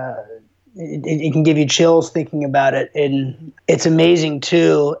actually it can give you chills thinking about it. And it's amazing,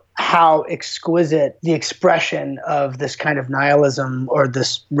 too, how exquisite the expression of this kind of nihilism or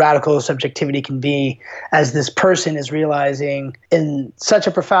this radical subjectivity can be, as this person is realizing in such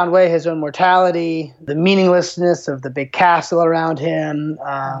a profound way his own mortality, the meaninglessness of the big castle around him.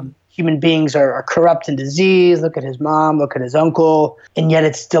 Human beings are corrupt and diseased. Look at his mom, look at his uncle, and yet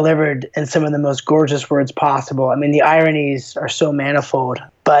it's delivered in some of the most gorgeous words possible. I mean, the ironies are so manifold,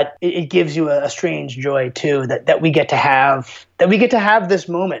 but it gives you a strange joy too that we get to have this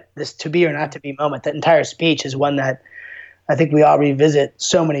moment, this to be or not to be moment. That entire speech is one that I think we all revisit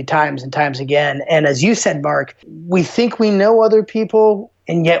so many times and times again. And as you said, Mark, we think we know other people,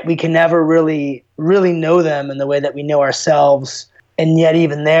 and yet we can never really know them in the way that we know ourselves. And yet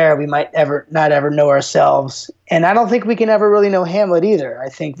even there, we might not ever know ourselves. And I don't think we can ever really know Hamlet either. I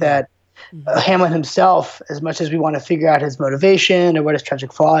think that Hamlet himself, as much as we want to figure out his motivation or what his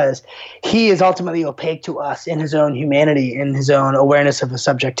tragic flaw is, he is ultimately opaque to us in his own humanity, in his own awareness of his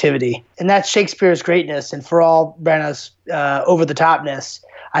subjectivity. And that's Shakespeare's greatness. And for all Branagh's over-the-topness,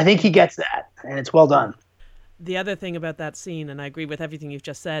 I think he gets that, and it's well done. The other thing about that scene, and I agree with everything you've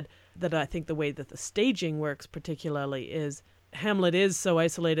just said, that I think the way that the staging works particularly is Hamlet is so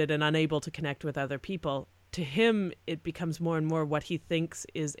isolated and unable to connect with other people. To him, it becomes more and more what he thinks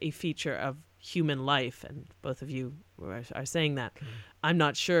is a feature of human life, and both of you are saying that. I'm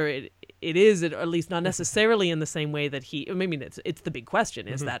not sure it is, or at least not necessarily in the same way that he. I mean, it's the big question: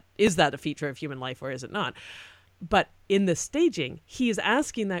 is that a feature of human life, or is it not? But in the staging, he is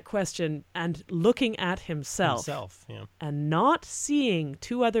asking that question and looking at himself and not seeing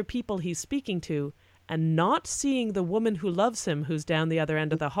two other people he's speaking to, and not seeing the woman who loves him who's down the other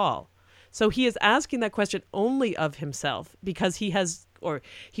end of the hall. So he is asking that question only of himself, because he has or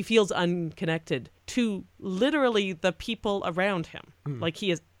he feels unconnected to literally the people around him. Like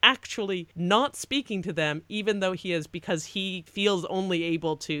he is actually not speaking to them, even though he is, because he feels only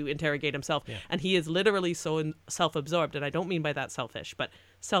able to interrogate himself. And he is literally so self-absorbed. And I don't mean by that selfish, but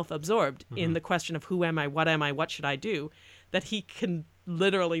self-absorbed in the question of who am I, what should I do, that he can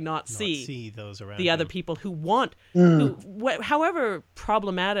literally not see those around the other him. people who want, however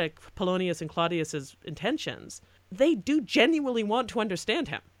problematic Polonius and Claudius's intentions, they do genuinely want to understand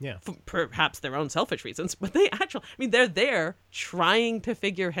him. Yeah. For perhaps their own selfish reasons, but they're there trying to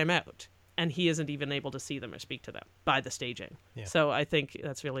figure him out. And he isn't even able to see them or speak to them by the staging. Yeah. So I think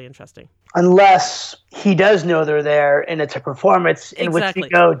that's really interesting. Unless he does know they're there and it's a performance in which you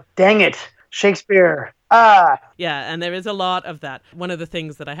go, dang it, Shakespeare. Yeah, and there is a lot of that. One of the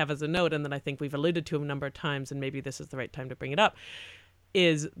things that I have as a note, and that I think we've alluded to a number of times, and maybe this is the right time to bring it up,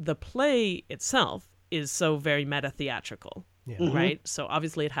 is the play itself is so very meta-theatrical, right? So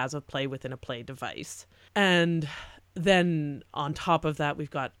obviously it has a play within a play device. And then on top of that,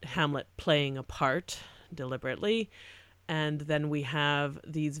 we've got Hamlet playing a part deliberately. And then we have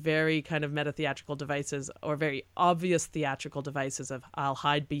these very kind of meta-theatrical devices, or very obvious theatrical devices of I'll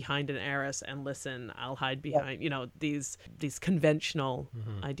hide behind an arras and listen. I'll hide behind, these conventional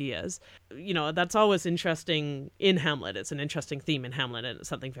ideas. That's always interesting in Hamlet. It's an interesting theme in Hamlet, and it's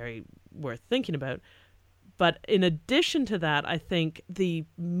something very worth thinking about. But in addition to that, I think the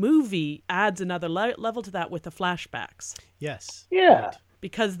movie adds another level to that with the flashbacks. Yes. Yeah. Right.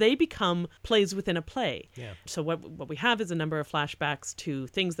 Because they become plays within a play. Yeah. So what we have is a number of flashbacks to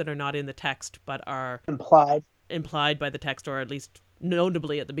things that are not in the text but are implied by the text, or at least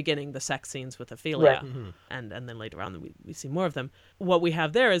notably at the beginning, the sex scenes with Ophelia. Right. And then later on we see more of them. What we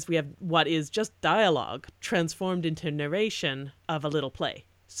have there is we have what is just dialogue transformed into narration of a little play.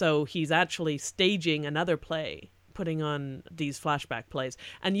 So he's actually staging another play, putting on these flashback plays,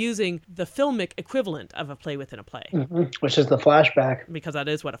 and using the filmic equivalent of a play within a play. Which is the flashback. Because that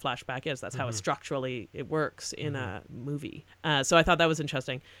is what a flashback is. That's how it works in a movie. So I thought that was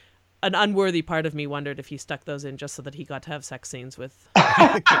interesting. An unworthy part of me wondered if he stuck those in just so that he got to have sex scenes with...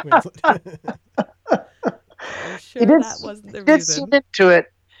 I'm sure that wasn't the reason. He did seem into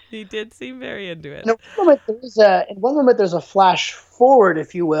it. He did seem very into it. In one moment, there's a flash forward,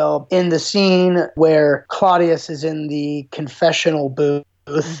 if you will, in the scene where Claudius is in the confessional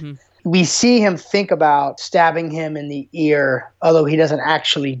booth. We see him think about stabbing him in the ear, although he doesn't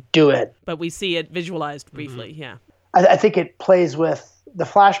actually do it. But we see it visualized briefly, yeah. I think it plays with... The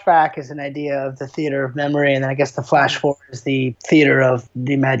flashback is an idea of the theater of memory, and then I guess the flash forward is the theater of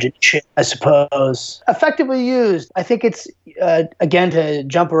the imagination, I suppose. Effectively used. I think it's, again, to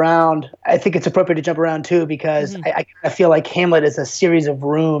jump around. I think it's appropriate to jump around, too, because I kind of feel like Hamlet is a series of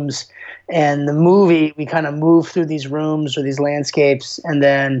rooms, and the movie, we kind of move through these rooms or these landscapes, and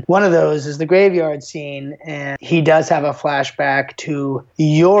then one of those is the graveyard scene, and he does have a flashback to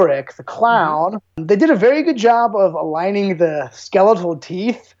Yorick, the clown. They did a very good job of aligning the skeletal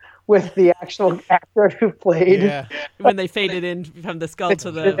teeth with the actual actor who played. Yeah. When they faded in from the skull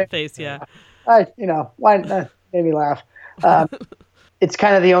to the face, yeah. Why made me laugh. It's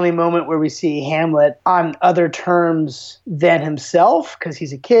kind of the only moment where we see Hamlet on other terms than himself, because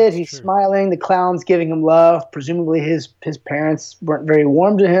he's a kid, he's smiling, the clown's giving him love. Presumably his parents weren't very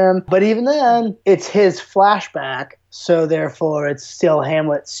warm to him. But even then, it's his flashback, so therefore it's still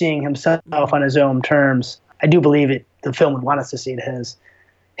Hamlet seeing himself on his own terms. I do believe the film would want us to see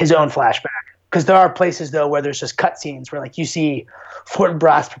his own flashback. Because there are places, though, where there's just cutscenes where, like, you see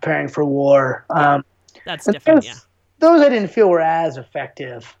Fortinbras preparing for war. That's different, yeah. Those I didn't feel were as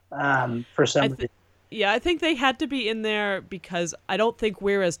effective for some reason. Yeah, I think they had to be in there because I don't think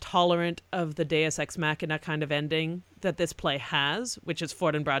we're as tolerant of the Deus Ex Machina kind of ending that this play has, which is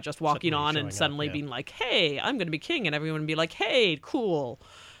Fortinbras just walking on and suddenly being like, hey, I'm going to be king, and everyone would be like, hey, cool.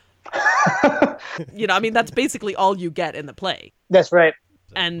 That's basically all you get in the play. That's right.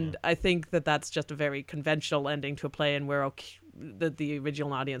 And I think that's just a very conventional ending to a play, and we're okay, the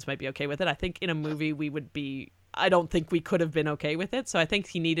original audience might be okay with it. I think in a movie I don't think we could have been okay with it. So I think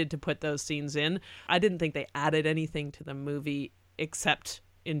he needed to put those scenes in. I didn't think they added anything to the movie except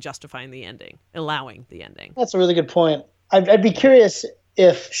in justifying the ending, allowing the ending. That's a really good point. I'd be curious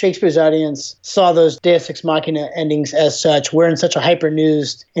if Shakespeare's audience saw those Deus Ex Machina endings as such. We're in such a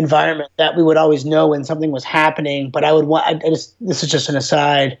hyper-newsed environment that we would always know when something was happening. But this is just an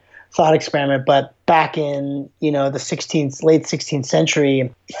aside thought experiment, but back in, the late 16th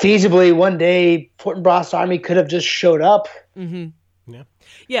century, feasibly one day Fortinbras' army could have just showed up Yeah.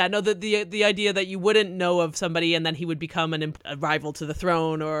 Yeah, no, the idea that you wouldn't know of somebody and then he would become a rival to the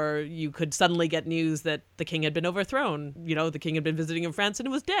throne, or you could suddenly get news that the king had been overthrown. You know, the king had been visiting in France and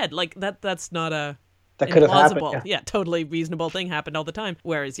it was dead. Like that's not a That could have happened. implausible, totally reasonable thing happened all the time.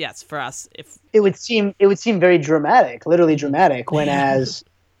 Whereas, yes, for us, if It would seem very dramatic, literally dramatic.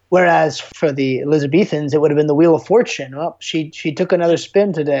 Whereas for the Elizabethans, it would have been the Wheel of Fortune. Well, she took another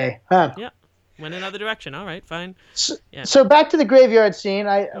spin today, huh? yeah, went another direction. All right, fine. So back to the graveyard scene.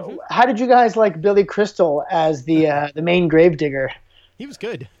 How did you guys like Billy Crystal as the main gravedigger? He was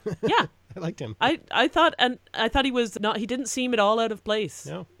good. Yeah. I liked him. I thought he was not. He didn't seem at all out of place.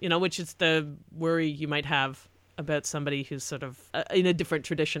 No. You know, which is the worry you might have about somebody who's sort of in a different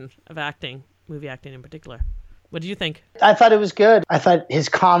tradition of acting, movie acting in particular. What do you think? I thought it was good. I thought his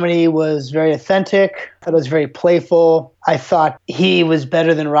comedy was very authentic. I thought it was very playful. I thought he was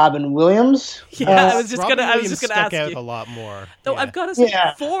better than Robin Williams. Yeah, I was just Robin gonna Williams ask stuck you. out a lot more. Though Yeah. I've got to say,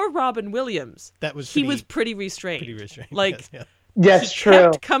 Yeah. for Robin Williams, That was he was pretty restrained. pretty restrained. Like yes, yeah. That's he true.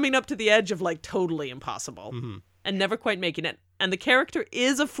 kept coming up to the edge of like totally impossible and never quite making it. And the character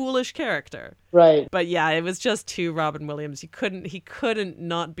is a foolish character. Right. But yeah, it was just too Robin Williams. He couldn't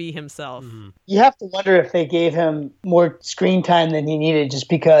not be himself. You have to wonder if they gave him more screen time than he needed, just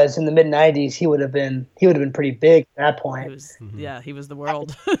because in the mid '90s he would have been pretty big at that He point. was, yeah, he was the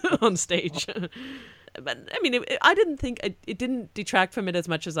world on stage. But I mean, I didn't think it didn't detract from it as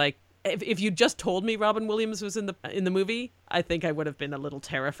much as if you just told me Robin Williams was in the movie, I think I would have been a little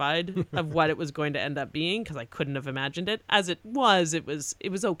terrified of what it was going to end up being, because I couldn't have imagined it. As it was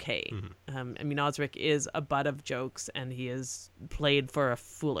okay. I mean, Osric is a butt of jokes, and he is played for a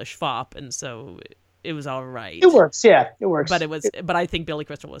foolish fop, and so it was all right. It works, yeah, it works. But I think Billy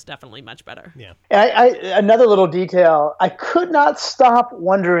Crystal was definitely much better. Yeah. Another little detail, I could not stop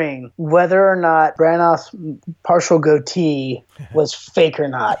wondering whether or not Branoff's partial goatee was fake or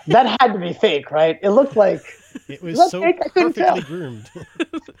not. That had to be fake, right? It looked like It was that so fake? I couldn't perfectly tell. groomed.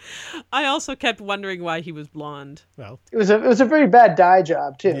 I also kept wondering why he was blonde. Well, it was a very bad dye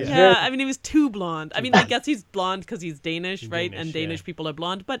job too. It was Yeah, very- I mean, he was too blonde. I mean, I guess he's blonde because he's Danish, right? Danish, And Danish yeah. people are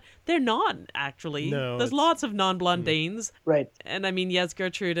blonde, but they're not actually. No, There's it's- lots of non-blonde Danes. right. And I mean, yes,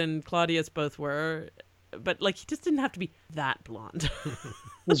 Gertrude and Claudius both were, but like he just didn't have to be that blonde.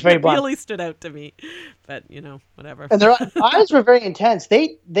 It was very It blonde. really stood out to me. But, whatever. And their eyes were very intense.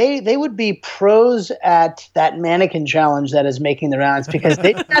 They would be pros at that mannequin challenge that is making the rounds, because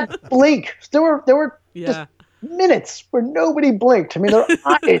they did not blink. There were Yeah. minutes where nobody blinked. I mean,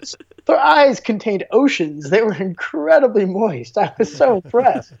 their eyes contained oceans. They were incredibly moist. I was so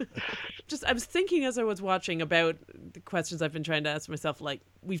impressed. I was thinking as I was watching about the questions I've been trying to ask myself. Like,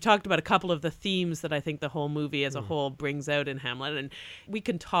 we've talked about a couple of the themes that I think the whole movie as a whole brings out in Hamlet. And we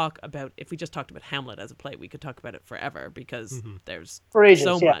can talk about, if we just talked about Hamlet as a play, we could talk about it forever, because there's For ages,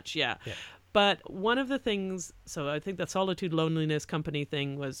 so yeah. much. Yeah. But one of the things, so I think the solitude, loneliness, company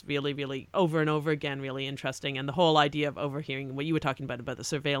thing was really, really over and over again, really interesting. And the whole idea of overhearing, what you were talking about the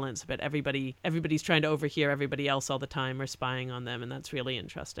surveillance, but everybody's trying to overhear everybody else all the time or spying on them. And that's really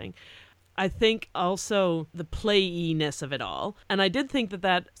interesting. I think also the playiness of it all. And I did think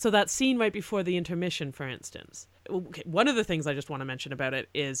that scene right before the intermission, for instance. Okay, one of the things I just want to mention about it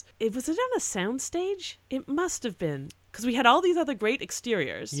is, was it on a soundstage? It must have been, because we had all these other great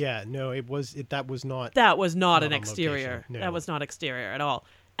exteriors. yeah, no, that was not. That was not an on exterior. location, no. That was not exterior at all.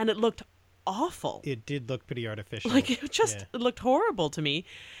 And it looked awful. It did look pretty artificial. Like, it Yeah. looked horrible to me.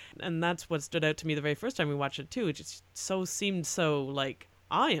 And that's what stood out to me the very first time we watched it too. It just seemed so like,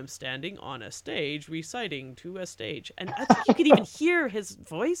 I am standing on a stage reciting to a stage. And I think you could even hear his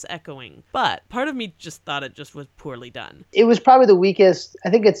voice echoing. But part of me just thought it just was poorly done. It was probably the weakest. I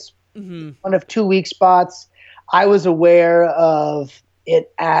think it's one of two weak spots. I was aware of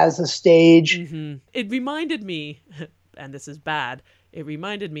it as a stage. It reminded me, and this is bad, it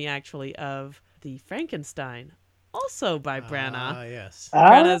reminded me actually of the Frankenstein, also by Branagh. Ah, yes.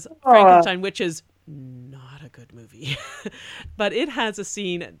 Branagh's Frankenstein, which is not a good movie. But it has a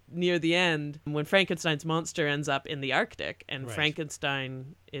scene near the end when Frankenstein's monster ends up in the Arctic, and Right.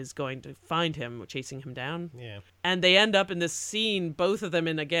 Frankenstein is going to find him, chasing him down. Yeah. And they end up in this scene, both of them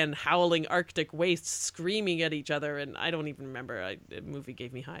in, again, howling Arctic wastes, screaming at each other. And I don't even remember. The movie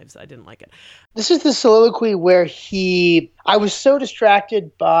gave me hives. I didn't like it. This is the soliloquy where I was so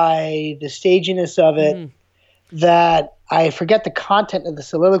distracted by the staginess of it that I forget the content of the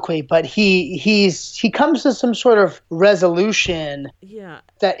soliloquy, but he comes to some sort of resolution. Yeah.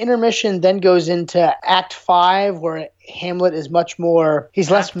 That intermission then goes into Act 5, where Hamlet is much more, he's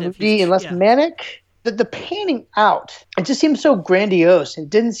less Active. moody and less Yeah. manic. The panning out, it just seems so grandiose. It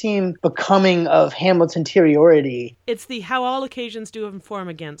didn't seem becoming of Hamlet's interiority. It's the "how all occasions do inform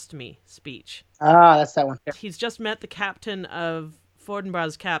against me" speech. Ah, that's that one. He's just met the captain of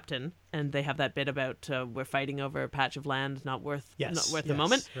Fortinbras's captain, and they have that bit about we're fighting over a patch of land not worth the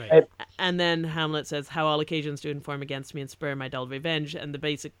moment. Right. And then Hamlet says, "how all occasions do inform against me and spur my dull revenge." And the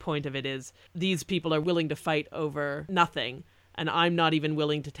basic point of it is these people are willing to fight over nothing. And I'm not even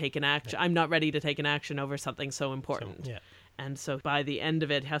willing to take an action. I'm not ready to take an action over something so important. And so by the end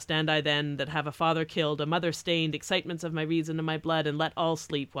of it, how stand I then that have a father killed, a mother stained, excitements of my reason and my blood, and let all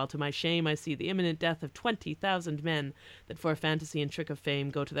sleep, while to my shame I see the imminent death of 20,000 men that for fantasy and trick of fame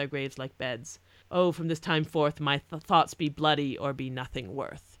go to their graves like beds. Oh, from this time forth my thoughts be bloody or be nothing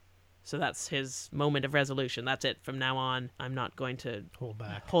worth. So that's his moment of resolution. That's it. From now on, I'm not going to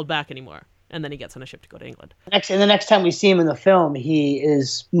hold back anymore. And then he gets on a ship to go to England. And the next time we see him in the film, he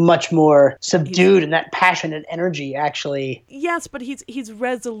is much more subdued, and that passionate energy actually. Yes, but he's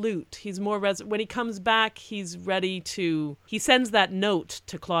resolute. He's more when he comes back, he's ready to. He sends that note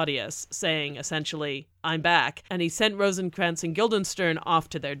to Claudius saying, essentially, "I'm back," and he sent Rosencrantz and Guildenstern off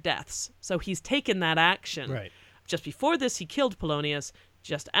to their deaths. So he's taken that action. Right. Just before this, he killed Polonius.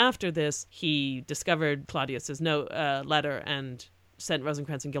 Just after this, he discovered Claudius's letter and sent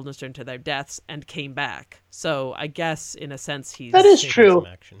Rosencrantz and Guildenstern to their deaths and came back. So I guess in a sense that is true.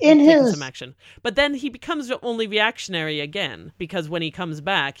 Taking some action. But then he becomes only reactionary again, because when he comes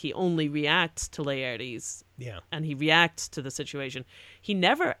back, he only reacts to Laertes. Yeah. And he reacts to the situation. He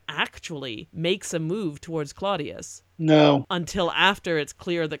never actually makes a move towards Claudius. No. Until after it's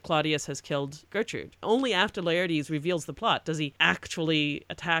clear that Claudius has killed Gertrude. Only after Laertes reveals the plot does he actually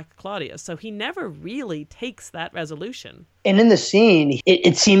attack Claudius. So he never really takes that resolution. And in the scene,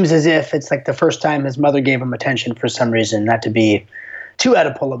 it seems as if it's like the first time his mother gave him attention for some reason, not to be too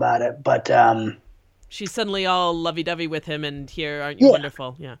Oedipal about it, but she's suddenly all lovey-dovey with him, and here, aren't you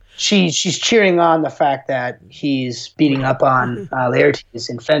wonderful? Yeah. She's cheering on the fact that he's beating up on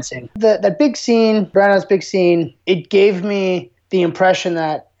Laertes in fencing. That big scene, Branagh's big scene, it gave me the impression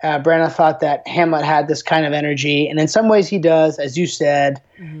that Branagh thought that Hamlet had this kind of energy, and in some ways he does, as you said.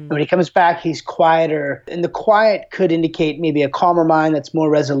 Mm-hmm. When he comes back, he's quieter, and the quiet could indicate maybe a calmer mind that's more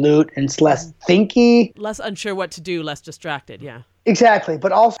resolute and it's less thinky. Less unsure what to do, less distracted, yeah. Exactly.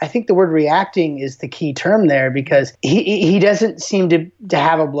 But also, I think the word reacting is the key term there, because he doesn't seem to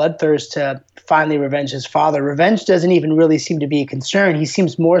have a bloodthirst to finally revenge his father. Revenge doesn't even really seem to be a concern. He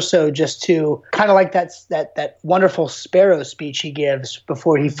seems more so just to kind of like that wonderful Sparrow speech he gives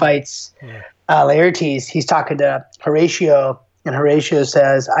before he fights Laertes. He's talking to Horatio, and Horatio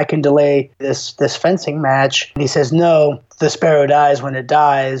says, "I can delay this fencing match." And he says, "No, the sparrow dies when it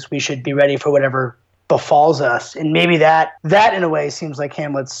dies. We should be ready for whatever befalls us." And maybe that in a way seems like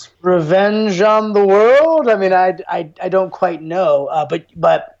Hamlet's revenge on the world. I mean, I don't quite know,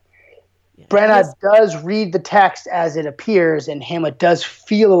 but Branagh does read the text as it appears, and Hamlet does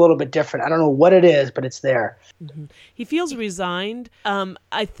feel a little bit different. I don't know what it is, but it's there. Mm-hmm. He feels resigned.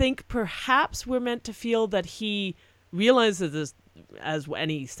 I think perhaps we're meant to feel that he realizes this, as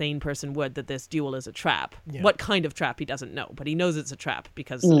any sane person would, that this duel is a trap. Yeah. What kind of trap, he doesn't know, but he knows it's a trap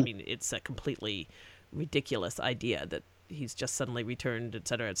because, I mean, it's a completely ridiculous idea that he's just suddenly returned,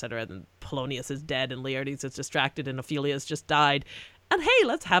 etc., etc., and Polonius is dead and Laertes is distracted and Ophelia has just died. And hey,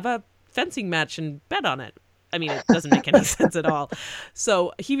 let's have a fencing match and bet on it. I mean, it doesn't make any sense at all.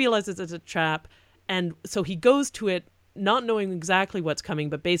 So he realizes it's a trap, and so he goes to it not knowing exactly what's coming,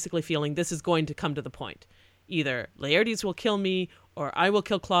 but basically feeling this is going to come to the point. Either Laertes will kill me or I will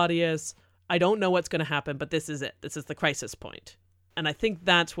kill Claudius. I don't know what's going to happen, but this is it. This is the crisis point. And I think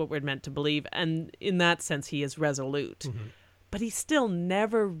that's what we're meant to believe. And in that sense, he is resolute. Mm-hmm. But he still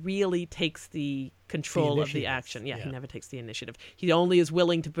never really takes the control of the action. Yeah, he never takes the initiative. He only is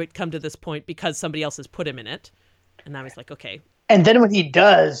willing to come to this point because somebody else has put him in it. And now he's like, okay. And then when he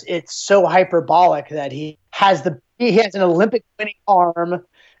does, it's so hyperbolic that he has an Olympic winning arm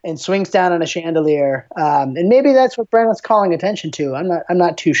and swings down on a chandelier. And maybe that's what Branagh's calling attention to. I'm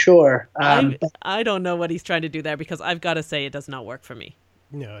not too sure. I don't know what he's trying to do there, because I've got to say it does not work for me.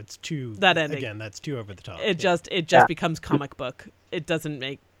 No, it's too... That ending. Again, that's too over the top. It just becomes comic book. It doesn't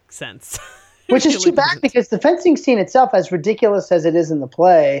make sense. Which is too bad, because the fencing scene itself, as ridiculous as it is in the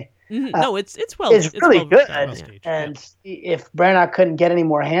play... Mm-hmm. No, it's really good. And if Branagh couldn't get any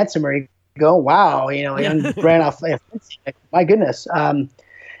more handsomer, he'd go, wow, young Branagh, my goodness.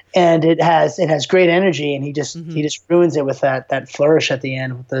 And it has great energy, and he just ruins it with that flourish at the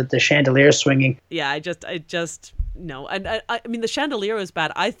end with the chandelier swinging. Yeah, I just no. And I mean, the chandelier is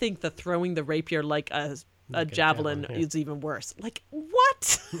bad. I think the throwing the rapier like a a javelin is even worse. Like,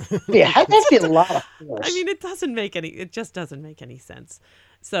 what? Yeah, that'd be a lot of force. I mean, it just doesn't make any sense.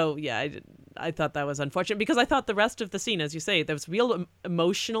 So yeah, I thought that was unfortunate because I thought the rest of the scene, as you say, there was real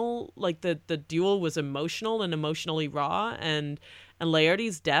emotional, like the duel was emotional and emotionally raw, and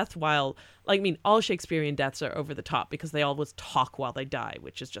Laertes' death, while, like, I mean, all Shakespearean deaths are over the top because they always talk while they die,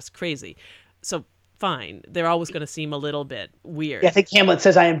 which is just crazy. So fine, they're always going to seem a little bit weird. Yeah, I think Hamlet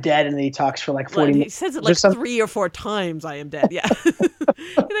says, "I am dead," and then he talks for like 40 minutes. He says it like 3 or 4 times, "I am dead." Yeah.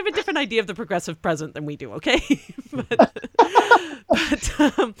 They have a different idea of the progressive present than we do, okay?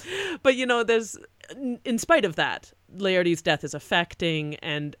 but you know, there's, in spite of that, Laertes' death is affecting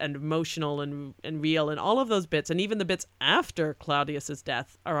and emotional and real, and all of those bits, and even the bits after Claudius's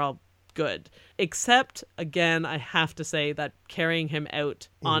death are all good, except, again, I have to say that carrying him out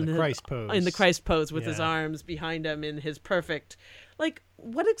in the Christ pose with his arms behind him in his perfect, like,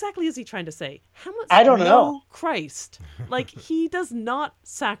 what exactly is he trying to say? I don't know. Christ, like, he does not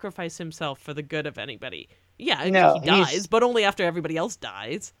sacrifice himself for the good of anybody. Yeah, he dies, but only after everybody else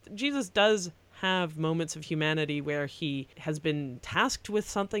dies. Jesus does have moments of humanity where he has been tasked with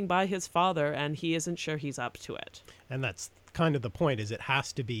something by his Father and he isn't sure he's up to it. And that's kind of the point, is it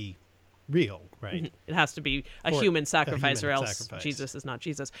has to be real, right? Mm-hmm. It has to be a human sacrifice, or else Jesus is not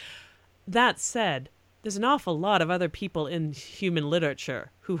Jesus. That said, there's an awful lot of other people in human literature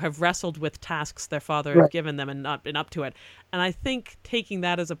who have wrestled with tasks their Father have given them and not been up to it. And I think taking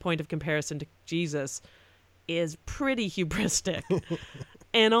that as a point of comparison to Jesus is pretty hubristic.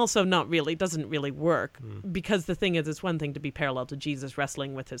 And also doesn't really work, because the thing is, it's one thing to be parallel to Jesus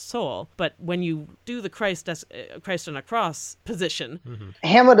wrestling with his soul, but when you do the Christ on a cross position,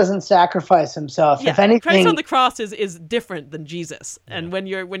 Hamlet doesn't sacrifice himself. Yeah, if anything, Christ on the cross is different than Jesus. And when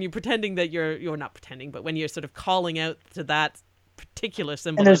you're pretending that you're not pretending, but when you're sort of calling out to that particular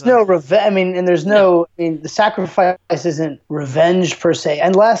symbolism, and there's no revenge. I mean, the sacrifice isn't revenge per se,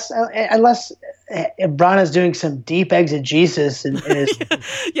 unless Branagh's doing some deep exegesis and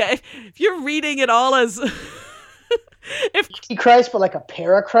yeah, if you're reading it all as if Christ, but like a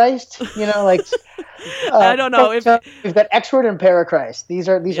Parachrist, like I don't know. We've got X-word and Parachrist. These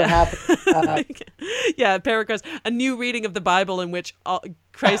are happening. Yeah, Parachrist, a new reading of the Bible in which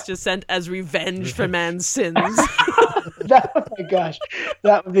Christ is sent as revenge for man's sins. Oh my gosh,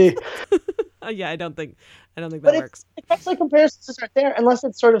 that would be. Yeah, I don't think that works. It's like comparisons aren't there unless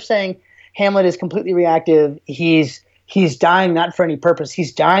it's sort of saying Hamlet is completely reactive. He's dying not for any purpose.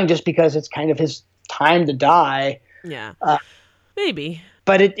 He's dying just because it's kind of his time to die. Yeah, maybe.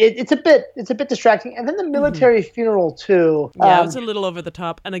 But it's a bit distracting. And then the military funeral too. Yeah, it was a little over the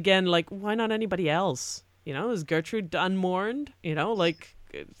top. And again, like, why not anybody else? Is Gertrude unmourned? Like,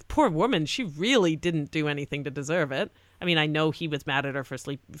 poor woman, she really didn't do anything to deserve it. I mean, I know he was mad at her for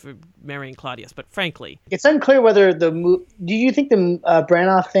marrying Claudius, but frankly, it's unclear whether do you think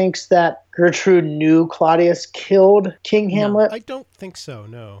Branagh thinks that Gertrude knew Claudius killed King Hamlet? No, I don't think so.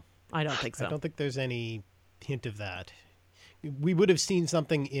 No, I don't think so. I don't think there's any hint of that. We would have seen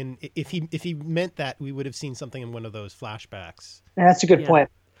something if he meant that, we would have seen something in one of those flashbacks. That's a good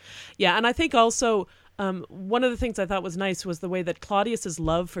point. Yeah, and I think also one of the things I thought was nice was the way that Claudius's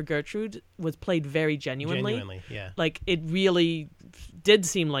love for Gertrude was played very genuinely. Genuinely, yeah. Like, it really did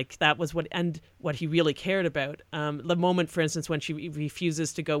seem like that was what he really cared about. The moment, for instance, when she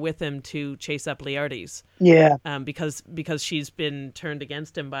refuses to go with him to chase up Laertes. Yeah. Because she's been turned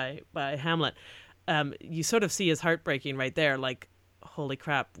against him by Hamlet. You sort of see his heart breaking right there, like, holy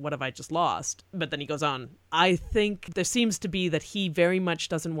crap, what have I just lost? But then he goes on. I think there seems to be that he very much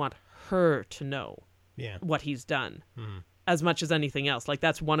doesn't want her to know what he's done as much as anything else. Like,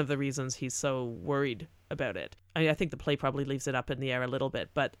 that's one of the reasons he's so worried about it. I think the play probably leaves it up in the air a little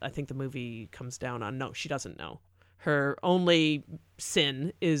bit, but I think the movie comes down on, no, she doesn't know. Her only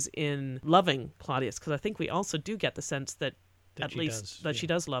sin is in loving Claudius, because I think we also do get the sense that she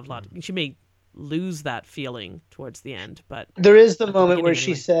does love Claudius. She may lose that feeling towards the end, but there is the moment where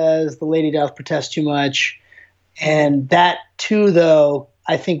she says the lady doth protest too much, and that too, though,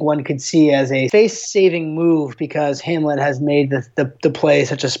 I think one could see as a face-saving move because Hamlet has made the play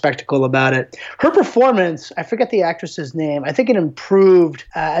such a spectacle about it. Her performance, I forget the actress's name, I think it improved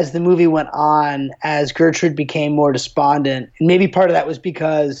as the movie went on, as Gertrude became more despondent. And maybe part of that was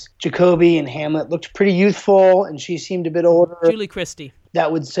because Jacobi and Hamlet looked pretty youthful and she seemed a bit older. Julie Christie.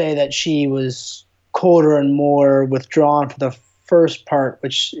 That would say that she was colder and more withdrawn for the first part,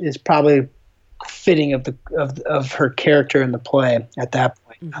 which is probably fitting of her character in the play at that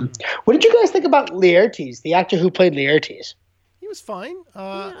point. What did you guys think about Laertes, the actor who played Laertes? He was fine.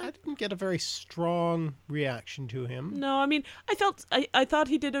 I didn't get a very strong reaction to him. No, I mean, I thought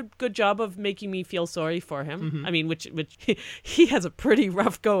he did a good job of making me feel sorry for him. Mm-hmm. I mean, which he has a pretty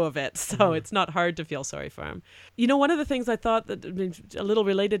rough go of it, so it's not hard to feel sorry for him. You know, one of the things I thought that a little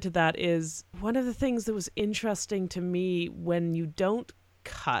related to that is one of the things that was interesting to me when you don't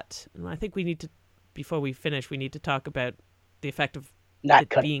cut, and I think we need to, before we finish, we need to talk about the effect of Not it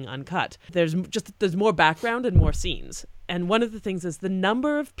cut. being uncut. There's more background and more scenes. And one of the things is the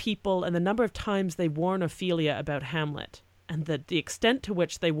number of people and the number of times they warn Ophelia about Hamlet, and the extent to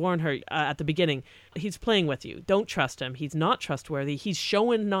which they warn her at the beginning. He's playing with you. Don't trust him. He's not trustworthy. He's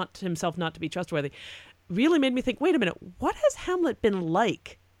showing himself not to be trustworthy. Really made me think, wait a minute, what has Hamlet been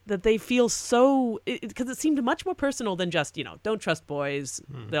like that they feel so... Because it seemed much more personal than just, don't trust boys,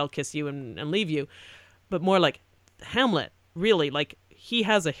 they'll kiss you and leave you. But more like, Hamlet, really, like, he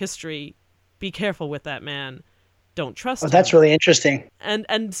has a history. Be careful with that man. Don't trust him. That's really interesting.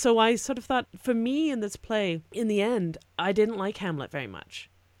 And so I sort of thought, for me in this play, in the end, I didn't like Hamlet very much.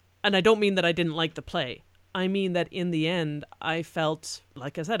 And I don't mean that I didn't like the play. I mean that in the end, I felt,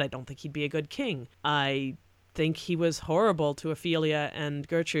 like I said, I don't think he'd be a good king. I think he was horrible to Ophelia and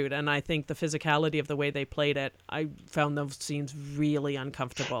Gertrude, and I think the physicality of the way they played it, I found those scenes really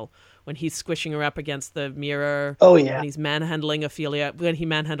uncomfortable. When he's squishing her up against the mirror, Oh, yeah. when he's manhandling Ophelia, when he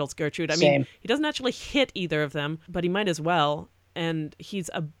manhandles Gertrude. I Same. mean, he doesn't actually hit either of them, but he might as well. And he's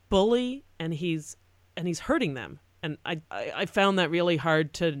a bully, and he's hurting them. And I found that really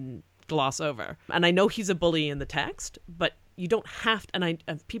hard to gloss over. And I know he's a bully in the text, but you don't have to,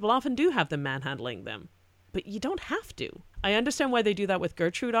 and people often do have them manhandling them. But you don't have to. I understand why they do that with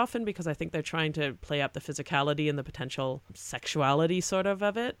Gertrude often, because I think they're trying to play up the physicality and the potential sexuality sort of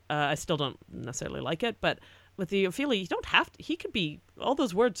it. I still don't necessarily like it, but with the Ophelia, you don't have to. He could be, all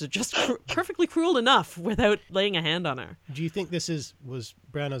those words are just perfectly cruel enough without laying a hand on her. Do you think this was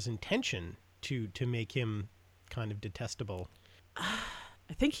Branagh's intention to make him kind of detestable?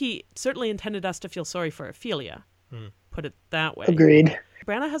 I think he certainly intended us to feel sorry for Ophelia, put it that way. Agreed.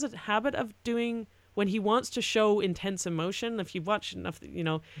 Branagh has a habit of doing... When he wants to show intense emotion, if you watch enough,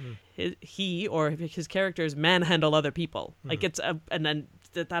 he or his characters manhandle other people. Like and then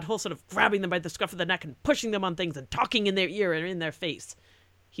that whole sort of grabbing them by the scruff of the neck and pushing them on things and talking in their ear and in their face.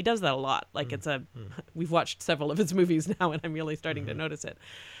 He does that a lot. Like we've watched several of his movies now, and I'm really starting to notice it.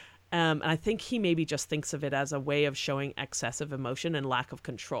 And I think he maybe just thinks of it as a way of showing excessive emotion and lack of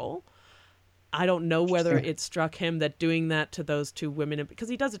control. I don't know whether it struck him that doing that to those two women, because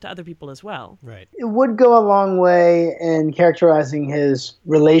he does it to other people as well. Right. It would go a long way in characterizing his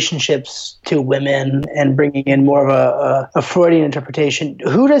relationships to women and bringing in more of a Freudian interpretation.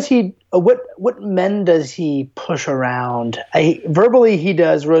 Who does he? What men does he push around? Verbally, he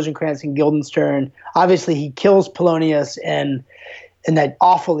does Rosencrantz and Guildenstern. Obviously, he kills Polonius, and in that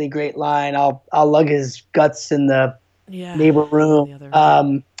awfully great line, "I'll lug his guts in the neighbor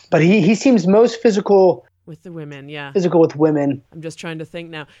room." But he seems most physical with the women, yeah. Physical with women. I'm just trying to think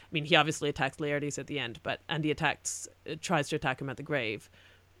now. I mean, he obviously attacks Laertes at the end, and he tries to attack him at the grave,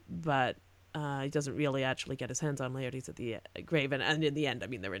 but he doesn't really actually get his hands on Laertes at the grave. And in the end, I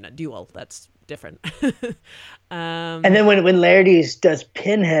mean, they're in a duel. That's different. And then when Laertes does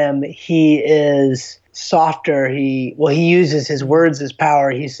pin him, he is softer. He uses his words as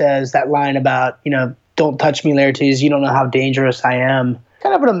power. He says that line about, don't touch me, Laertes. You don't know how dangerous I am.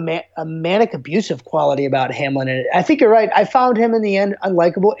 Kind of a manic abusive quality about Hamlet in it. I think you're right. I found him in the end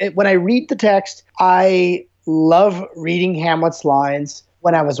unlikable. When I read the text, I love reading Hamlet's lines.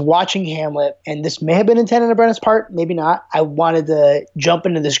 When I was watching Hamlet, and this may have been intended on Branagh's part, maybe not, I wanted to jump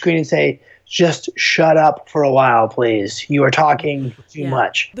into the screen and say, just shut up for a while, please. You are talking too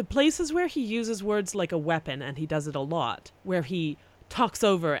much. The places where he uses words like a weapon, and he does it a lot, where he talks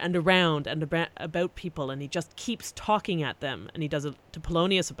over and around and about people, and he just keeps talking at them, and he does it to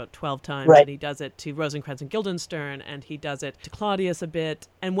Polonius about 12 times, right. And he does it to Rosencrantz and Guildenstern, and he does it to Claudius a bit.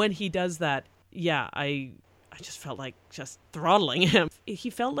 And when he does that, I just felt like just throttling him. He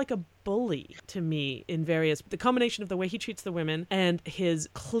felt like a bully to me in the combination of the way he treats the women and his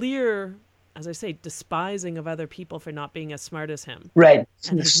clear, as I say, despising of other people for not being as smart as him. Right.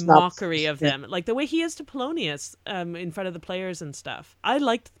 And his mockery of them. Like the way he is to Polonius in front of the players and stuff. I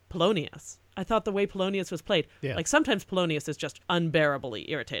liked Polonius. I thought the way Polonius was played, like sometimes Polonius is just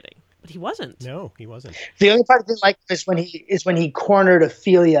unbearably irritating. But he wasn't. No, he wasn't. The only part I didn't like is when he cornered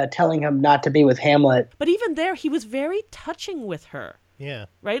Ophelia, telling him not to be with Hamlet. But even there, he was very touching with her. Yeah.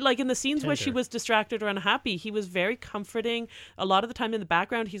 Right? Like in the scenes where she Tender. was distracted or unhappy, he was very comforting. A lot of the time in the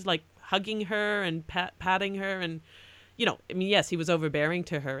background, he's like hugging her and patting her. And, I mean, yes, he was overbearing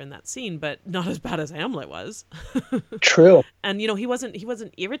to her in that scene, but not as bad as Hamlet was. True. And, he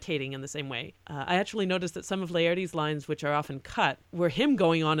wasn't irritating in the same way. I actually noticed that some of Laertes' lines, which are often cut, were him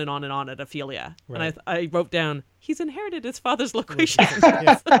going on and on and on at Ophelia. Right. And I wrote down, he's inherited his father's loquacious.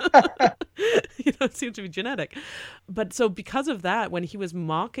 It seemed to be genetic. But so because of that, when he was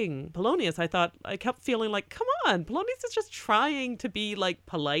mocking Polonius, I kept feeling like, come on, Polonius is just trying to be like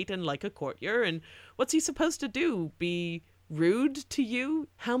polite and like a courtier. And what's he supposed to do? Be rude to you?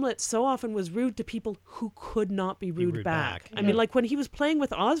 Hamlet so often was rude to people who could not be rude back. I mean, like when he was playing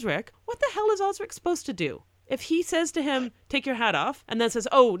with Osric, what the hell is Osric supposed to do? If he says to him, take your hat off, and then says,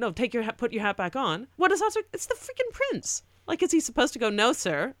 oh, no, put your hat back on, what is Osric? It's the freaking prince. Like, is he supposed to go, no,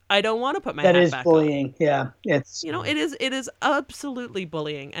 sir, I don't want to put my hat back on? That is bullying, yeah. It's it is absolutely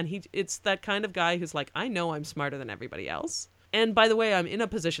bullying. And it's that kind of guy who's like, I know I'm smarter than everybody else. And by the way, I'm in a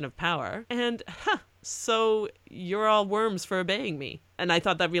position of power. And, so you're all worms for obeying me. And I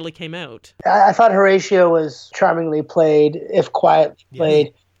thought that really came out. I thought Horatio was charmingly played, if quietly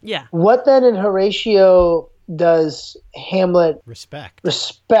played. Yeah. What then in Horatio does Hamlet respect?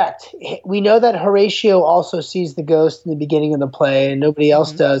 We know that Horatio also sees the ghost in the beginning of the play, and nobody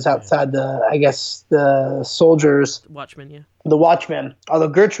else does outside the soldiers. Watchmen, The Watchmen. Although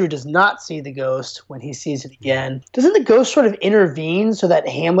Gertrude does not see the ghost when he sees it again. Doesn't the ghost sort of intervene so that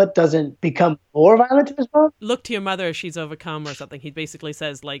Hamlet doesn't become more violent to his mom? Look to your mother, she's overcome or something. He basically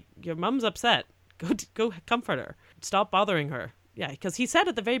says, like, your mom's upset. Go comfort her. Stop bothering her. Yeah, because he said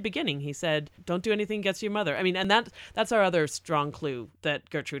at the very beginning, he said, don't do anything against your mother. I mean, and that's our other strong clue that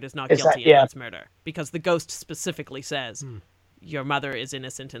Gertrude is not guilty of this murder. Because the ghost specifically says, your mother is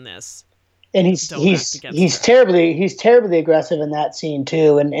innocent in this. And he's terribly aggressive in that scene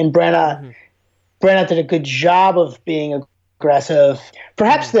too. And Branagh did a good job of being aggressive.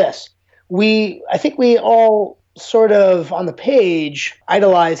 Perhaps I think we all sort of on the page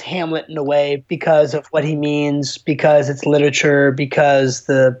idolize Hamlet in a way because of what he means, because it's literature, because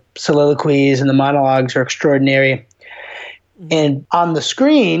the soliloquies and the monologues are extraordinary. And on the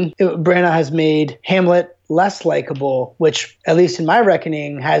screen, Branagh has made Hamlet less likable, which, at least in my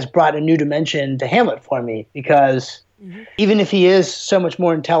reckoning, has brought a new dimension to Hamlet for me, because even if he is so much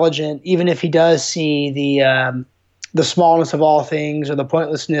more intelligent, even if he does see the smallness of all things or the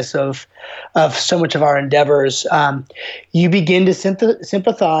pointlessness of so much of our endeavors, you begin to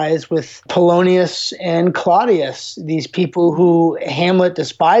sympathize with Polonius and Claudius, these people who Hamlet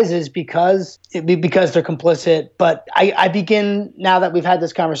despises because they're complicit. But I begin, now that we've had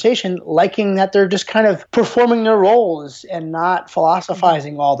this conversation, liking that they're just kind of performing their roles and not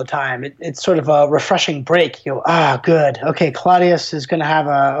philosophizing all the time. It's sort of a refreshing break. You go, good. Okay, Claudius is going to have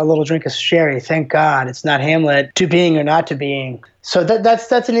a little drink of sherry. Thank God it's not Hamlet to being or not to being. So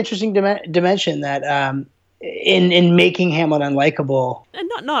that's an interesting dimension that in making Hamlet unlikable, and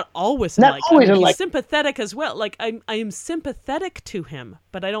not always he's sympathetic as well. Like I am sympathetic to him,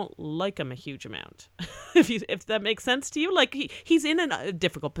 but I don't like him a huge amount. if that makes sense to you, like he's in a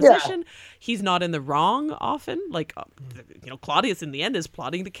difficult position. Yeah. He's not in the wrong often. Like Claudius in the end is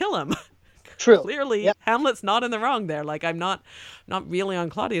plotting to kill him. True. Clearly, Hamlet's not in the wrong there. Like I'm not really on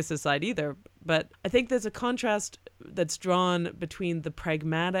Claudius's side either. But I think there's a contrast that's drawn between the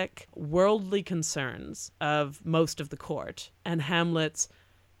pragmatic, worldly concerns of most of the court and Hamlet's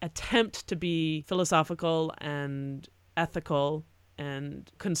attempt to be philosophical and ethical and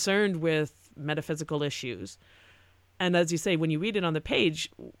concerned with metaphysical issues. And as you say, when you read it on the page,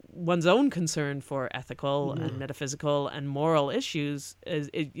 one's own concern for ethical and metaphysical and moral issues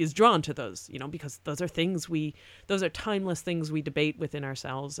is drawn to those, because those are timeless things we debate within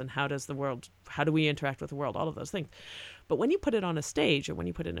ourselves. And how do we interact with the world? All of those things. But when you put it on a stage or when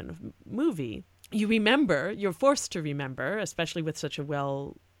you put it in a movie, you're forced to remember, especially with such a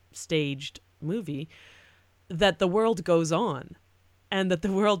well-staged movie, that the world goes on. And that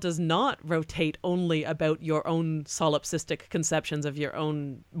the world does not rotate only about your own solipsistic conceptions of your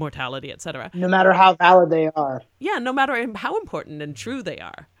own mortality, etc. No matter how valid they are. Yeah, no matter how important and true they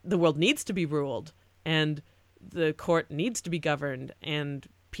are. The world needs to be ruled, and the court needs to be governed, and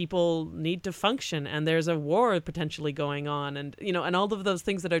people need to function, and there's a war potentially going on, and and all of those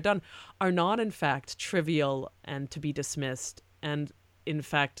things that are done are not, in fact, trivial and to be dismissed. And in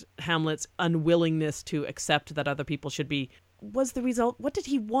fact, Hamlet's unwillingness to accept that other people should be was the result. What did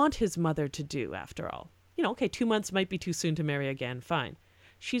he want his mother to do after all? 2 months might be too soon to marry again. Fine.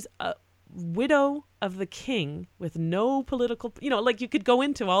 She's a widow of the king with no political, you could go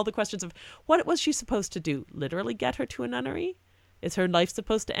into all the questions of what was she supposed to do? Literally get her to a nunnery? Is her life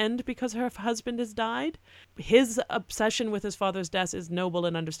supposed to end because her husband has died? His obsession with his father's death is noble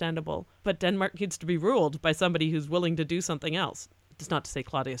and understandable, but Denmark needs to be ruled by somebody who's willing to do something else. It's not to say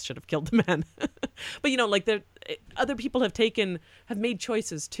Claudius should have killed the man. But, like other people have made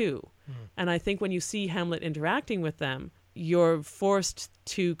choices too. And I think when you see Hamlet interacting with them, you're forced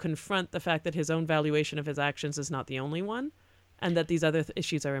to confront the fact that his own valuation of his actions is not the only one, and that these other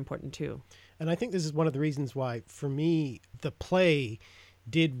issues are important too. And I think this is one of the reasons why, for me, the play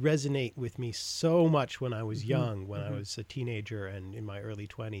did resonate with me so much when I was young, when I was a teenager and in my early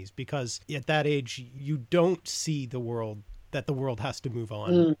 20s, because at that age, you don't see the world has to move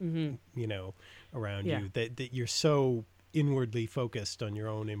on, around you, that you're so inwardly focused on your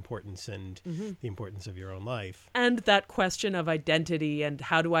own importance and the importance of your own life. And that question of identity and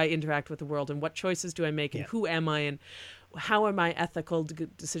how do I interact with the world and what choices do I make and who am I and how are my ethical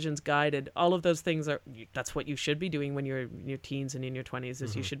decisions guided? All of those things that's what you should be doing when you're in your teens and in your 20s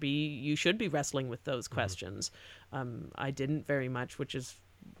is you should be wrestling with those questions. I didn't very much, which is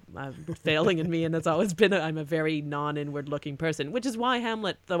failing in me, and it's always been I'm a very non-inward looking person, which is why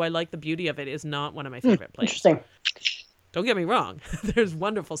Hamlet, though I like the beauty of it, is not one of my favorite plays. Interesting. Don't get me wrong. There's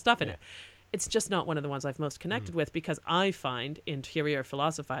wonderful stuff in it. It's just not one of the ones I've most connected with because I find interior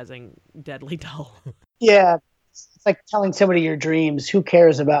philosophizing deadly dull. Yeah. It's like telling somebody your dreams. Who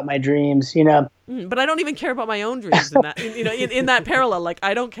cares about my dreams, But I don't even care about my own dreams in that, in that parallel. Like,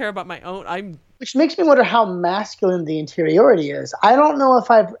 I don't care about my own. Which makes me wonder how masculine the interiority is. I don't know if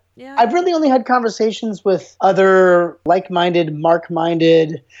I've really only had conversations with other like-minded,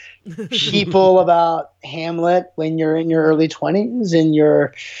 mark-minded people about Hamlet when you're in your early 20s and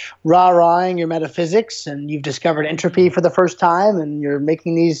you're rah-rahing your metaphysics and you've discovered entropy for the first time and you're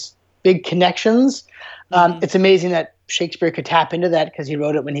making these big connections. It's amazing that Shakespeare could tap into that because he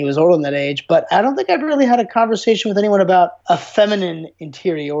wrote it when he was old in that age. But I don't think I've really had a conversation with anyone about a feminine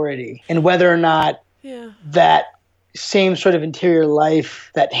interiority and whether or not that same sort of interior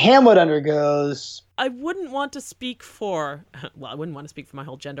life that Hamlet undergoes. I wouldn't want to speak for, I wouldn't want to speak for my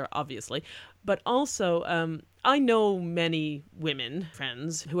whole gender, obviously, but also I know many women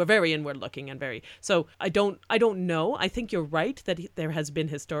friends who are very inward looking and so I don't know. I think you're right that there has been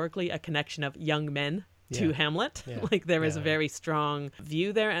historically a connection of young men to Hamlet. Yeah. Like there is a very strong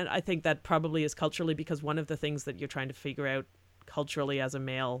view there. And I think that probably is culturally because one of the things that you're trying to figure out culturally as a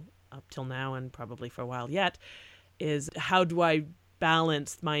male up till now and probably for a while yet is how do I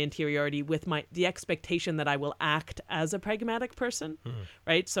balance my interiority with the expectation that I will act as a pragmatic person,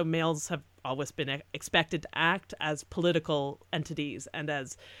 right? So males have always been expected to act as political entities and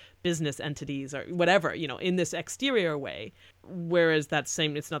as business entities or whatever, in this exterior way. Whereas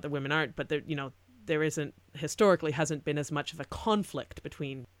it's not that women aren't, but there historically hasn't been as much of a conflict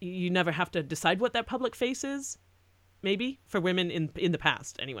between, you never have to decide what that public face is. Maybe for women in the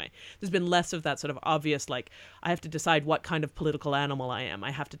past anyway, there's been less of that sort of obvious, like I have to decide what kind of political animal I am.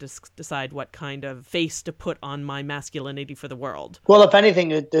 I have to decide what kind of face to put on my masculinity for the world. Well, if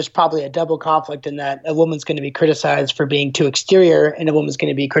anything, there's probably a double conflict in that a woman's going to be criticized for being too exterior and a woman's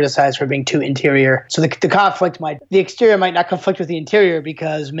going to be criticized for being too interior. So the conflict the exterior might not conflict with the interior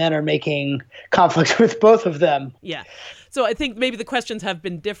because men are making conflict with both of them. Yeah. So I think maybe the questions have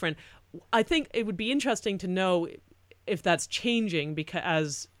been different. I think it would be interesting to know if that's changing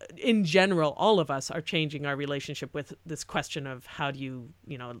because in general, all of us are changing our relationship with this question of how do you,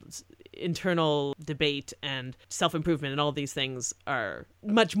 internal debate and self-improvement and all these things are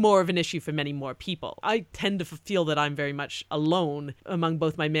much more of an issue for many more people. I tend to feel that I'm very much alone among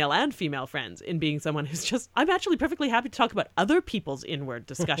both my male and female friends in being someone who's I'm actually perfectly happy to talk about other people's inward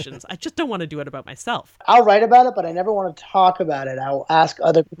discussions. I just don't want to do it about myself. I'll write about it, but I never want to talk about it. I'll ask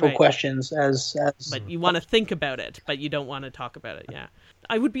other people questions as... But you want to think about it, but you don't want to talk about it, yeah.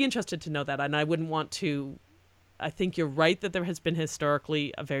 I would be interested to know that, and I wouldn't want to... I think you're right that there has been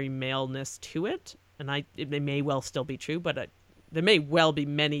historically a very maleness to it, and it may well still be true, but there may well be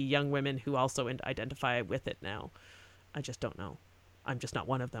many young women who also identify with it now. I just don't know. I'm just not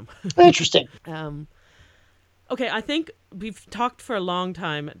one of them. Interesting. Okay, I think we've talked for a long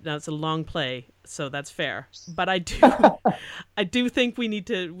time. Now it's a long play, so that's fair. But I do think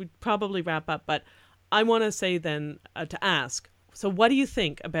we'd probably wrap up. But I want to say then to ask. So, what do you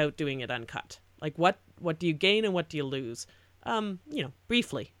think about doing it uncut? Like, what do you gain and what do you lose?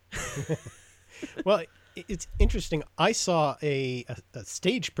 Briefly. Well, it's interesting. I saw a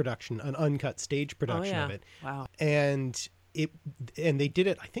stage production, an uncut stage production of it. Wow. And they did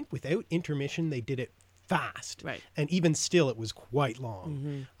it, I think, without intermission. They did it fast. Right. And even still, it was quite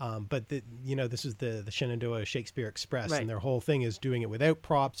long. Mm-hmm. But this is the Shenandoah Shakespeare Express, right. And their whole thing is doing it without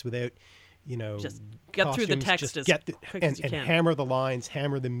props, without just get through the costumes, text just as get quick as you and can. hammer the lines,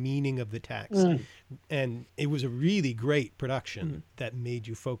 hammer the meaning of the text. And it was a really great production that made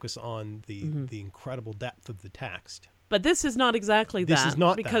you focus on the incredible depth of the text. But this is not exactly This that, is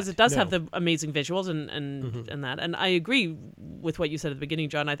not because that, it does no. have the amazing visuals and that. And I agree with what you said at the beginning,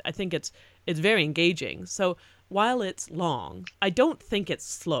 John. I think it's very engaging. So while it's long, I don't think it's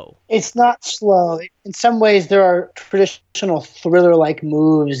slow. It's not slow. In some ways, there are traditional thriller-like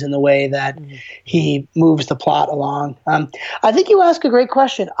moves in the way that he moves the plot along. I think you ask a great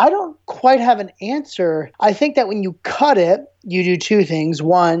question. I don't quite have an answer. I think that when you cut it, you do two things.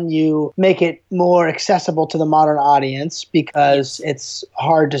 One, you make it more accessible to the modern audience because it's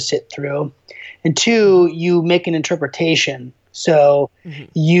hard to sit through. And two, you make an interpretation. So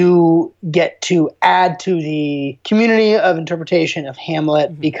you get to add to the community of interpretation of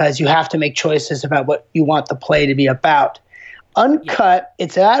Hamlet because you have to make choices about what you want the play to be about. Uncut,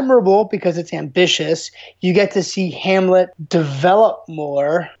 it's admirable because it's ambitious. You get to see Hamlet develop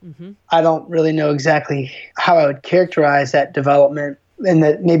more. I don't really know exactly how I would characterize that development, and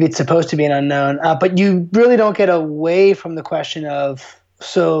that maybe it's supposed to be an unknown. But you really don't get away from the question of,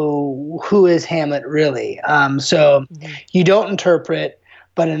 so who is Hamlet really? So you don't interpret,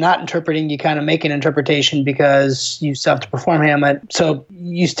 but in not interpreting, you kind of make an interpretation because you still have to perform Hamlet. So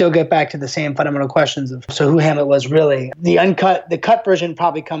you still get back to the same fundamental questions of, so who Hamlet was really. The cut version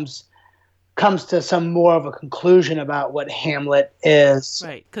probably comes to some more of a conclusion about what Hamlet is.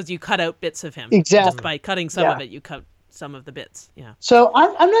 Right, because you cut out bits of him. Exactly. Just by cutting some of it, you cut some of the bits. Yeah. So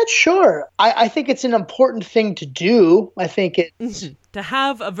I'm not sure. I think it's an important thing to do. I think it's... To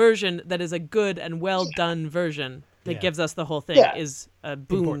have a version that is a good and well done version that gives us the whole thing is a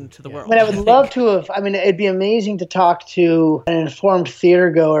boon Important, to the yeah. world. But I would love to have, it'd be amazing to talk to an informed theater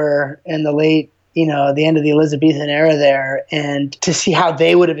goer in the late, the end of the Elizabethan era there, and to see how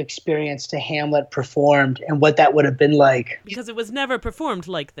they would have experienced a Hamlet performed and what that would have been like. Because it was never performed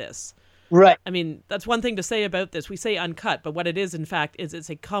like this. Right. I mean, that's one thing to say about this. We say uncut, but what it is, in fact, is it's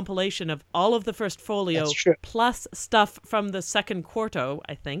a compilation of all of the first folio That's true. plus stuff from the second quarto,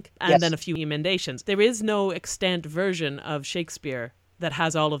 I think, and then a few emendations. There is no extant version of Shakespeare that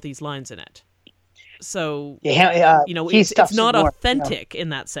has all of these lines in it. So, it's not authentic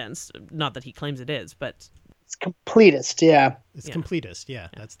in that sense. Not that he claims it is, but... It's completist, yeah. It's completist,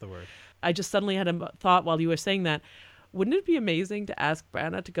 that's the word. I just suddenly had a thought while you were saying that. Wouldn't it be amazing to ask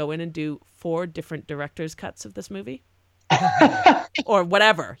Branagh to go in and do 4 different director's cuts of this movie? Or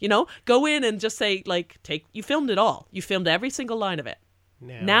whatever, Go in and just say, you filmed it all. You filmed every single line of it.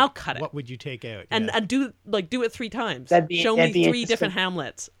 Now cut it. What would you take out? And do it 3 times. Show that'd me be 3 different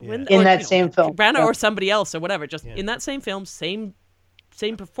Hamlets. Yeah. In that same film. Branagh or somebody else or whatever. Just in that same film, same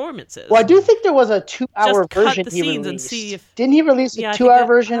performances. Well, I do think there was a 2-hour Just cut version the he scenes released. and see if... Didn't he release a 2-hour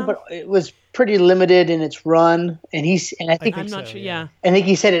version? But it was pretty limited in its run, and I think I'm not sure. Yeah, I think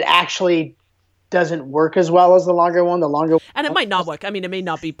he said it actually doesn't work as well as the longer one. And it might not work. I mean, it may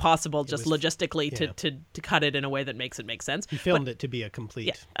not be possible just logistically to cut it in a way that makes it make sense. He filmed it to be a complete.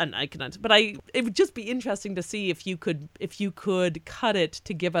 Yeah, and I can. But it would just be interesting to see if you could cut it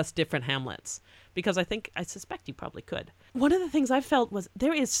to give us different Hamlets. Because I suspect you probably could. One of the things I felt was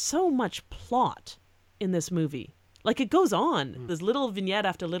there is so much plot in this movie. Like, it goes on. There's little vignette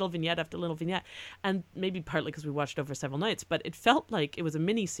after little vignette after little vignette. And maybe partly because we watched it over several nights, but it felt like it was a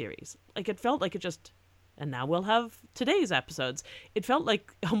mini-series. Like, it felt like it just... And now we'll have today's episodes. It felt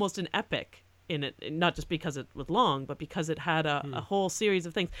like almost an epic in it, not just because it was long, but because it had a whole series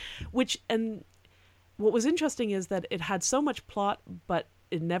of things. And what was interesting is that it had so much plot, but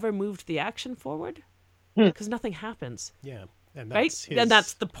it never moved the action forward because nothing happens. Yeah. And that's and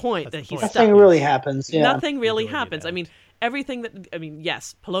that's the point that he's stuck. Nothing really happens. Yeah. Nothing really happens. I mean,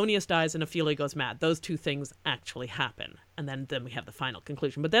 yes, Polonius dies and Ophelia goes mad. Those 2 things actually happen. And then we have the final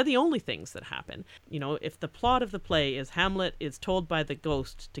conclusion. But they're the only things that happen. If the plot of the play is Hamlet is told by the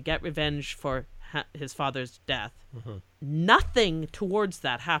ghost to get revenge for his father's death, nothing towards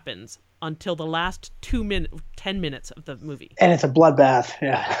that happens until the last 10 minutes of the movie. And it's a bloodbath,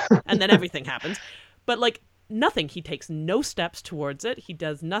 yeah. And then everything happens. But, nothing. He takes no steps towards it. He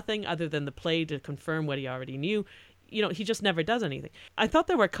does nothing other than the play to confirm what he already knew. He just never does anything. I thought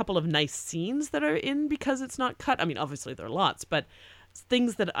there were a couple of nice scenes that are in because it's not cut. I mean, obviously there are lots, but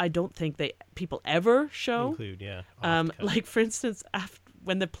things that I don't think people ever show. Include, yeah. Like, for instance,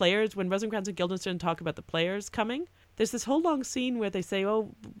 when Rosencrantz and Guildenstern talk about the players coming, there's this whole long scene where they say,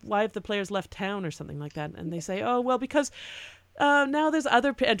 oh, why have the players left town or something like that? And they say, oh, well, because now there's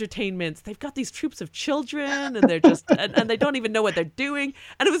other entertainments. They've got these troops of children, and they're just and they don't even know what they're doing.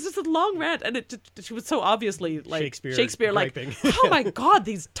 And it was just a long rant, and it was so obviously like Shakespeare like, oh my God,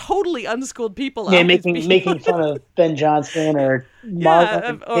 these totally unschooled people. Yeah, making fun of Ben Jonson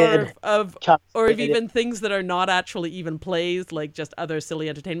or even things that are not actually even plays, like just other silly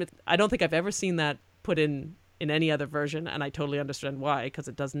entertainment. I don't think I've ever seen that put in any other version, and I totally understand why, because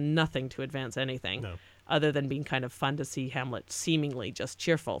it does nothing to advance anything. No. Other than being kind of fun to see Hamlet seemingly just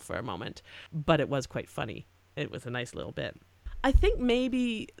cheerful for a moment. But it was quite funny. It was a nice little bit. I think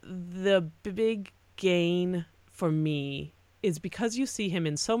maybe the big gain for me is because you see him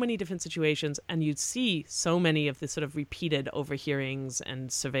in so many different situations, and you see so many of the sort of repeated overhearings and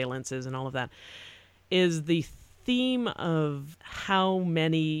surveillances and all of that, is the theme of how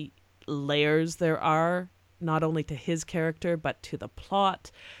many layers there are, not only to his character, but to the plot,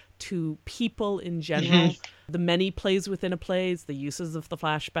 to people in general, the many plays within a plays, the uses of the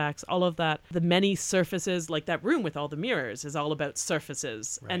flashbacks, all of that, the many surfaces, like that room with all the mirrors is all about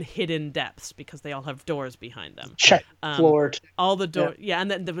surfaces and hidden depths, because they all have doors behind them. Check floor. All the doors. Yeah.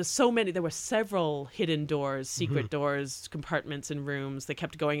 And then there were several hidden doors, secret doors, compartments in rooms. They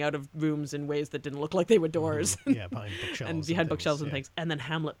kept going out of rooms in ways that didn't look like they were doors. Yeah, behind bookshelves. And behind bookshelves and things. And then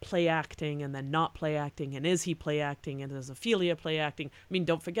Hamlet play acting, and then not play acting, and is he play acting, and is Ophelia play acting? I mean,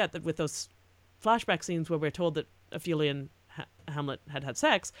 don't forget that with those flashback scenes where we're told that Ophelia and Hamlet had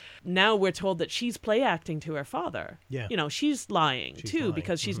sex, now we're told that she's play acting to her father. Yeah. You know, she's lying too,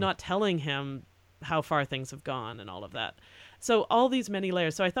 because she's not telling him how far things have gone and all of that. So all these many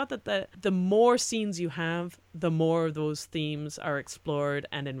layers. So I thought that the more scenes you have, the more those themes are explored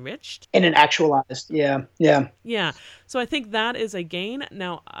and enriched. And actualized. Yeah. So I think that is a gain.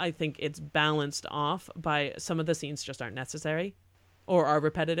 Now, I think it's balanced off by some of the scenes just aren't necessary or are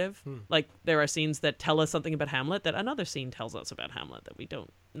repetitive. Like there are scenes that tell us something about Hamlet that another scene tells us about Hamlet that we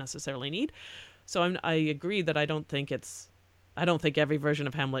don't necessarily need. So I agree that I don't think every version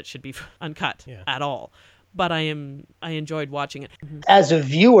of Hamlet should be uncut at all. But I enjoyed watching it. As a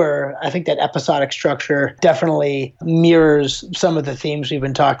viewer, I think that episodic structure definitely mirrors some of the themes we've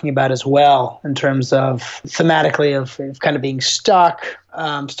been talking about as well, in terms of thematically of kind of being stuck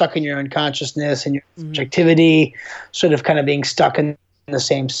in your own consciousness and your subjectivity, sort of kind of being stuck in the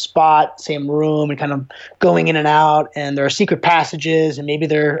same spot, same room, and kind of going in and out. And there are secret passages, and maybe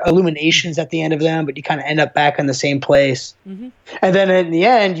there are illuminations at the end of them, but you kind of end up back in the same place. And then in the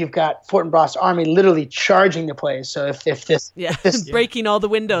end, you've got Fortinbras' army literally charging the place. So if this breaking all the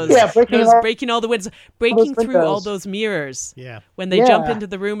windows, breaking all the windows, breaking through all those mirrors. When they jump into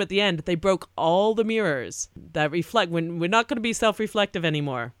the room at the end, they broke all the mirrors that reflect. When we're not going to be self-reflective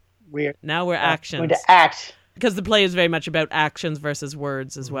anymore. Now we're actions. Going to act. Because the play is very much about actions versus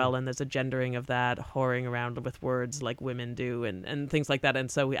words as well, and there's a gendering of that, whoring around with words like women do, and things like that. And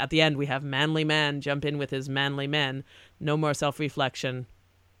so at the end, we have manly man jump in with his manly men. No more self-reflection,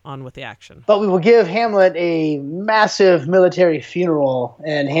 on with the action. But we will give Hamlet a massive military funeral,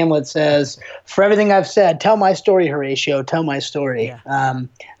 and Hamlet says, "For everything I've said, tell my story, Horatio, tell my story." Yeah.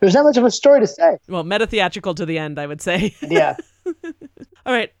 There's not much of a story to say. Well, meta-theatrical to the end, I would say. Yeah.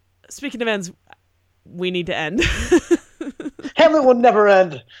 All right, speaking of ends, we need to end. Hamlet will never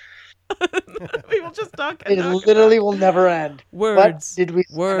end. We will just talk. It literally will never end. Words. What did we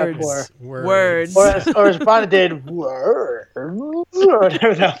words. Words. Or as Bronte did, words. Or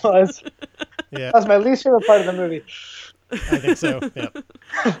whatever that was. Yeah. That was my least favorite part of the movie. I think so. Yeah.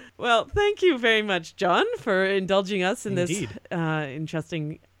 Well, thank you very much, John, for indulging us in this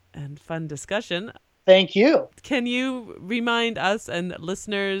interesting and fun discussion. Thank you. Can you remind us and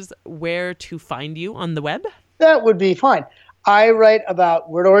listeners where to find you on the web? That would be fine. I write about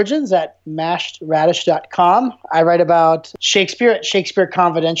word origins at mashedradish.com. I write about Shakespeare at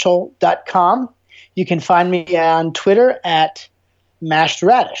shakespeareconfidential.com. You can find me on Twitter at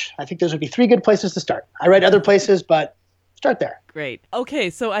mashedradish. I think those would be 3 good places to start. I write other places, but start there. Great. Okay,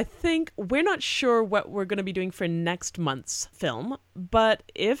 so I think we're not sure what we're going to be doing for next month's film, but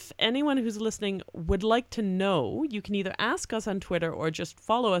if anyone who's listening would like to know, you can either ask us on Twitter or just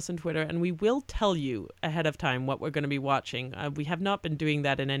follow us on Twitter, and we will tell you ahead of time what we're going to be watching. We have not been doing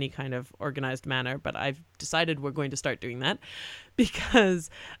that in any kind of organized manner, but I've decided we're going to start doing that because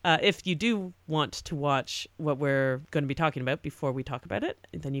if you do want to watch what we're going to be talking about before we talk about it,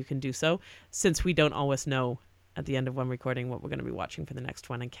 then you can do so, since we don't always know at the end of one recording what we're going to be watching for the next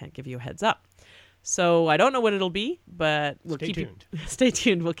one and can't give you a heads up. So I don't know what it'll be, but we'll stay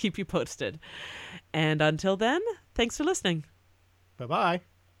tuned. We'll keep you posted. And until then, thanks for listening. Bye-bye.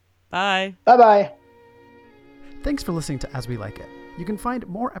 Bye. Bye-bye. Thanks for listening to As We Like It. You can find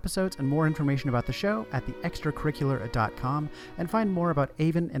more episodes and more information about the show at theextracurricular.com and find more about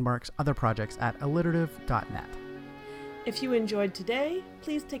Aven and Mark's other projects at alliterative.net. If you enjoyed today,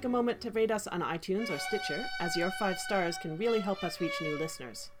 please take a moment to rate us on iTunes or Stitcher, as your 5 stars can really help us reach new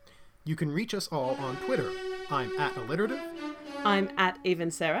listeners. You can reach us all on Twitter. I'm at alliterative. I'm at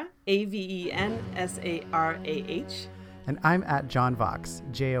Aven Sarah, AVENSARAH. And I'm at John Vox,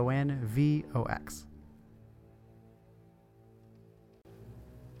 JONVOX.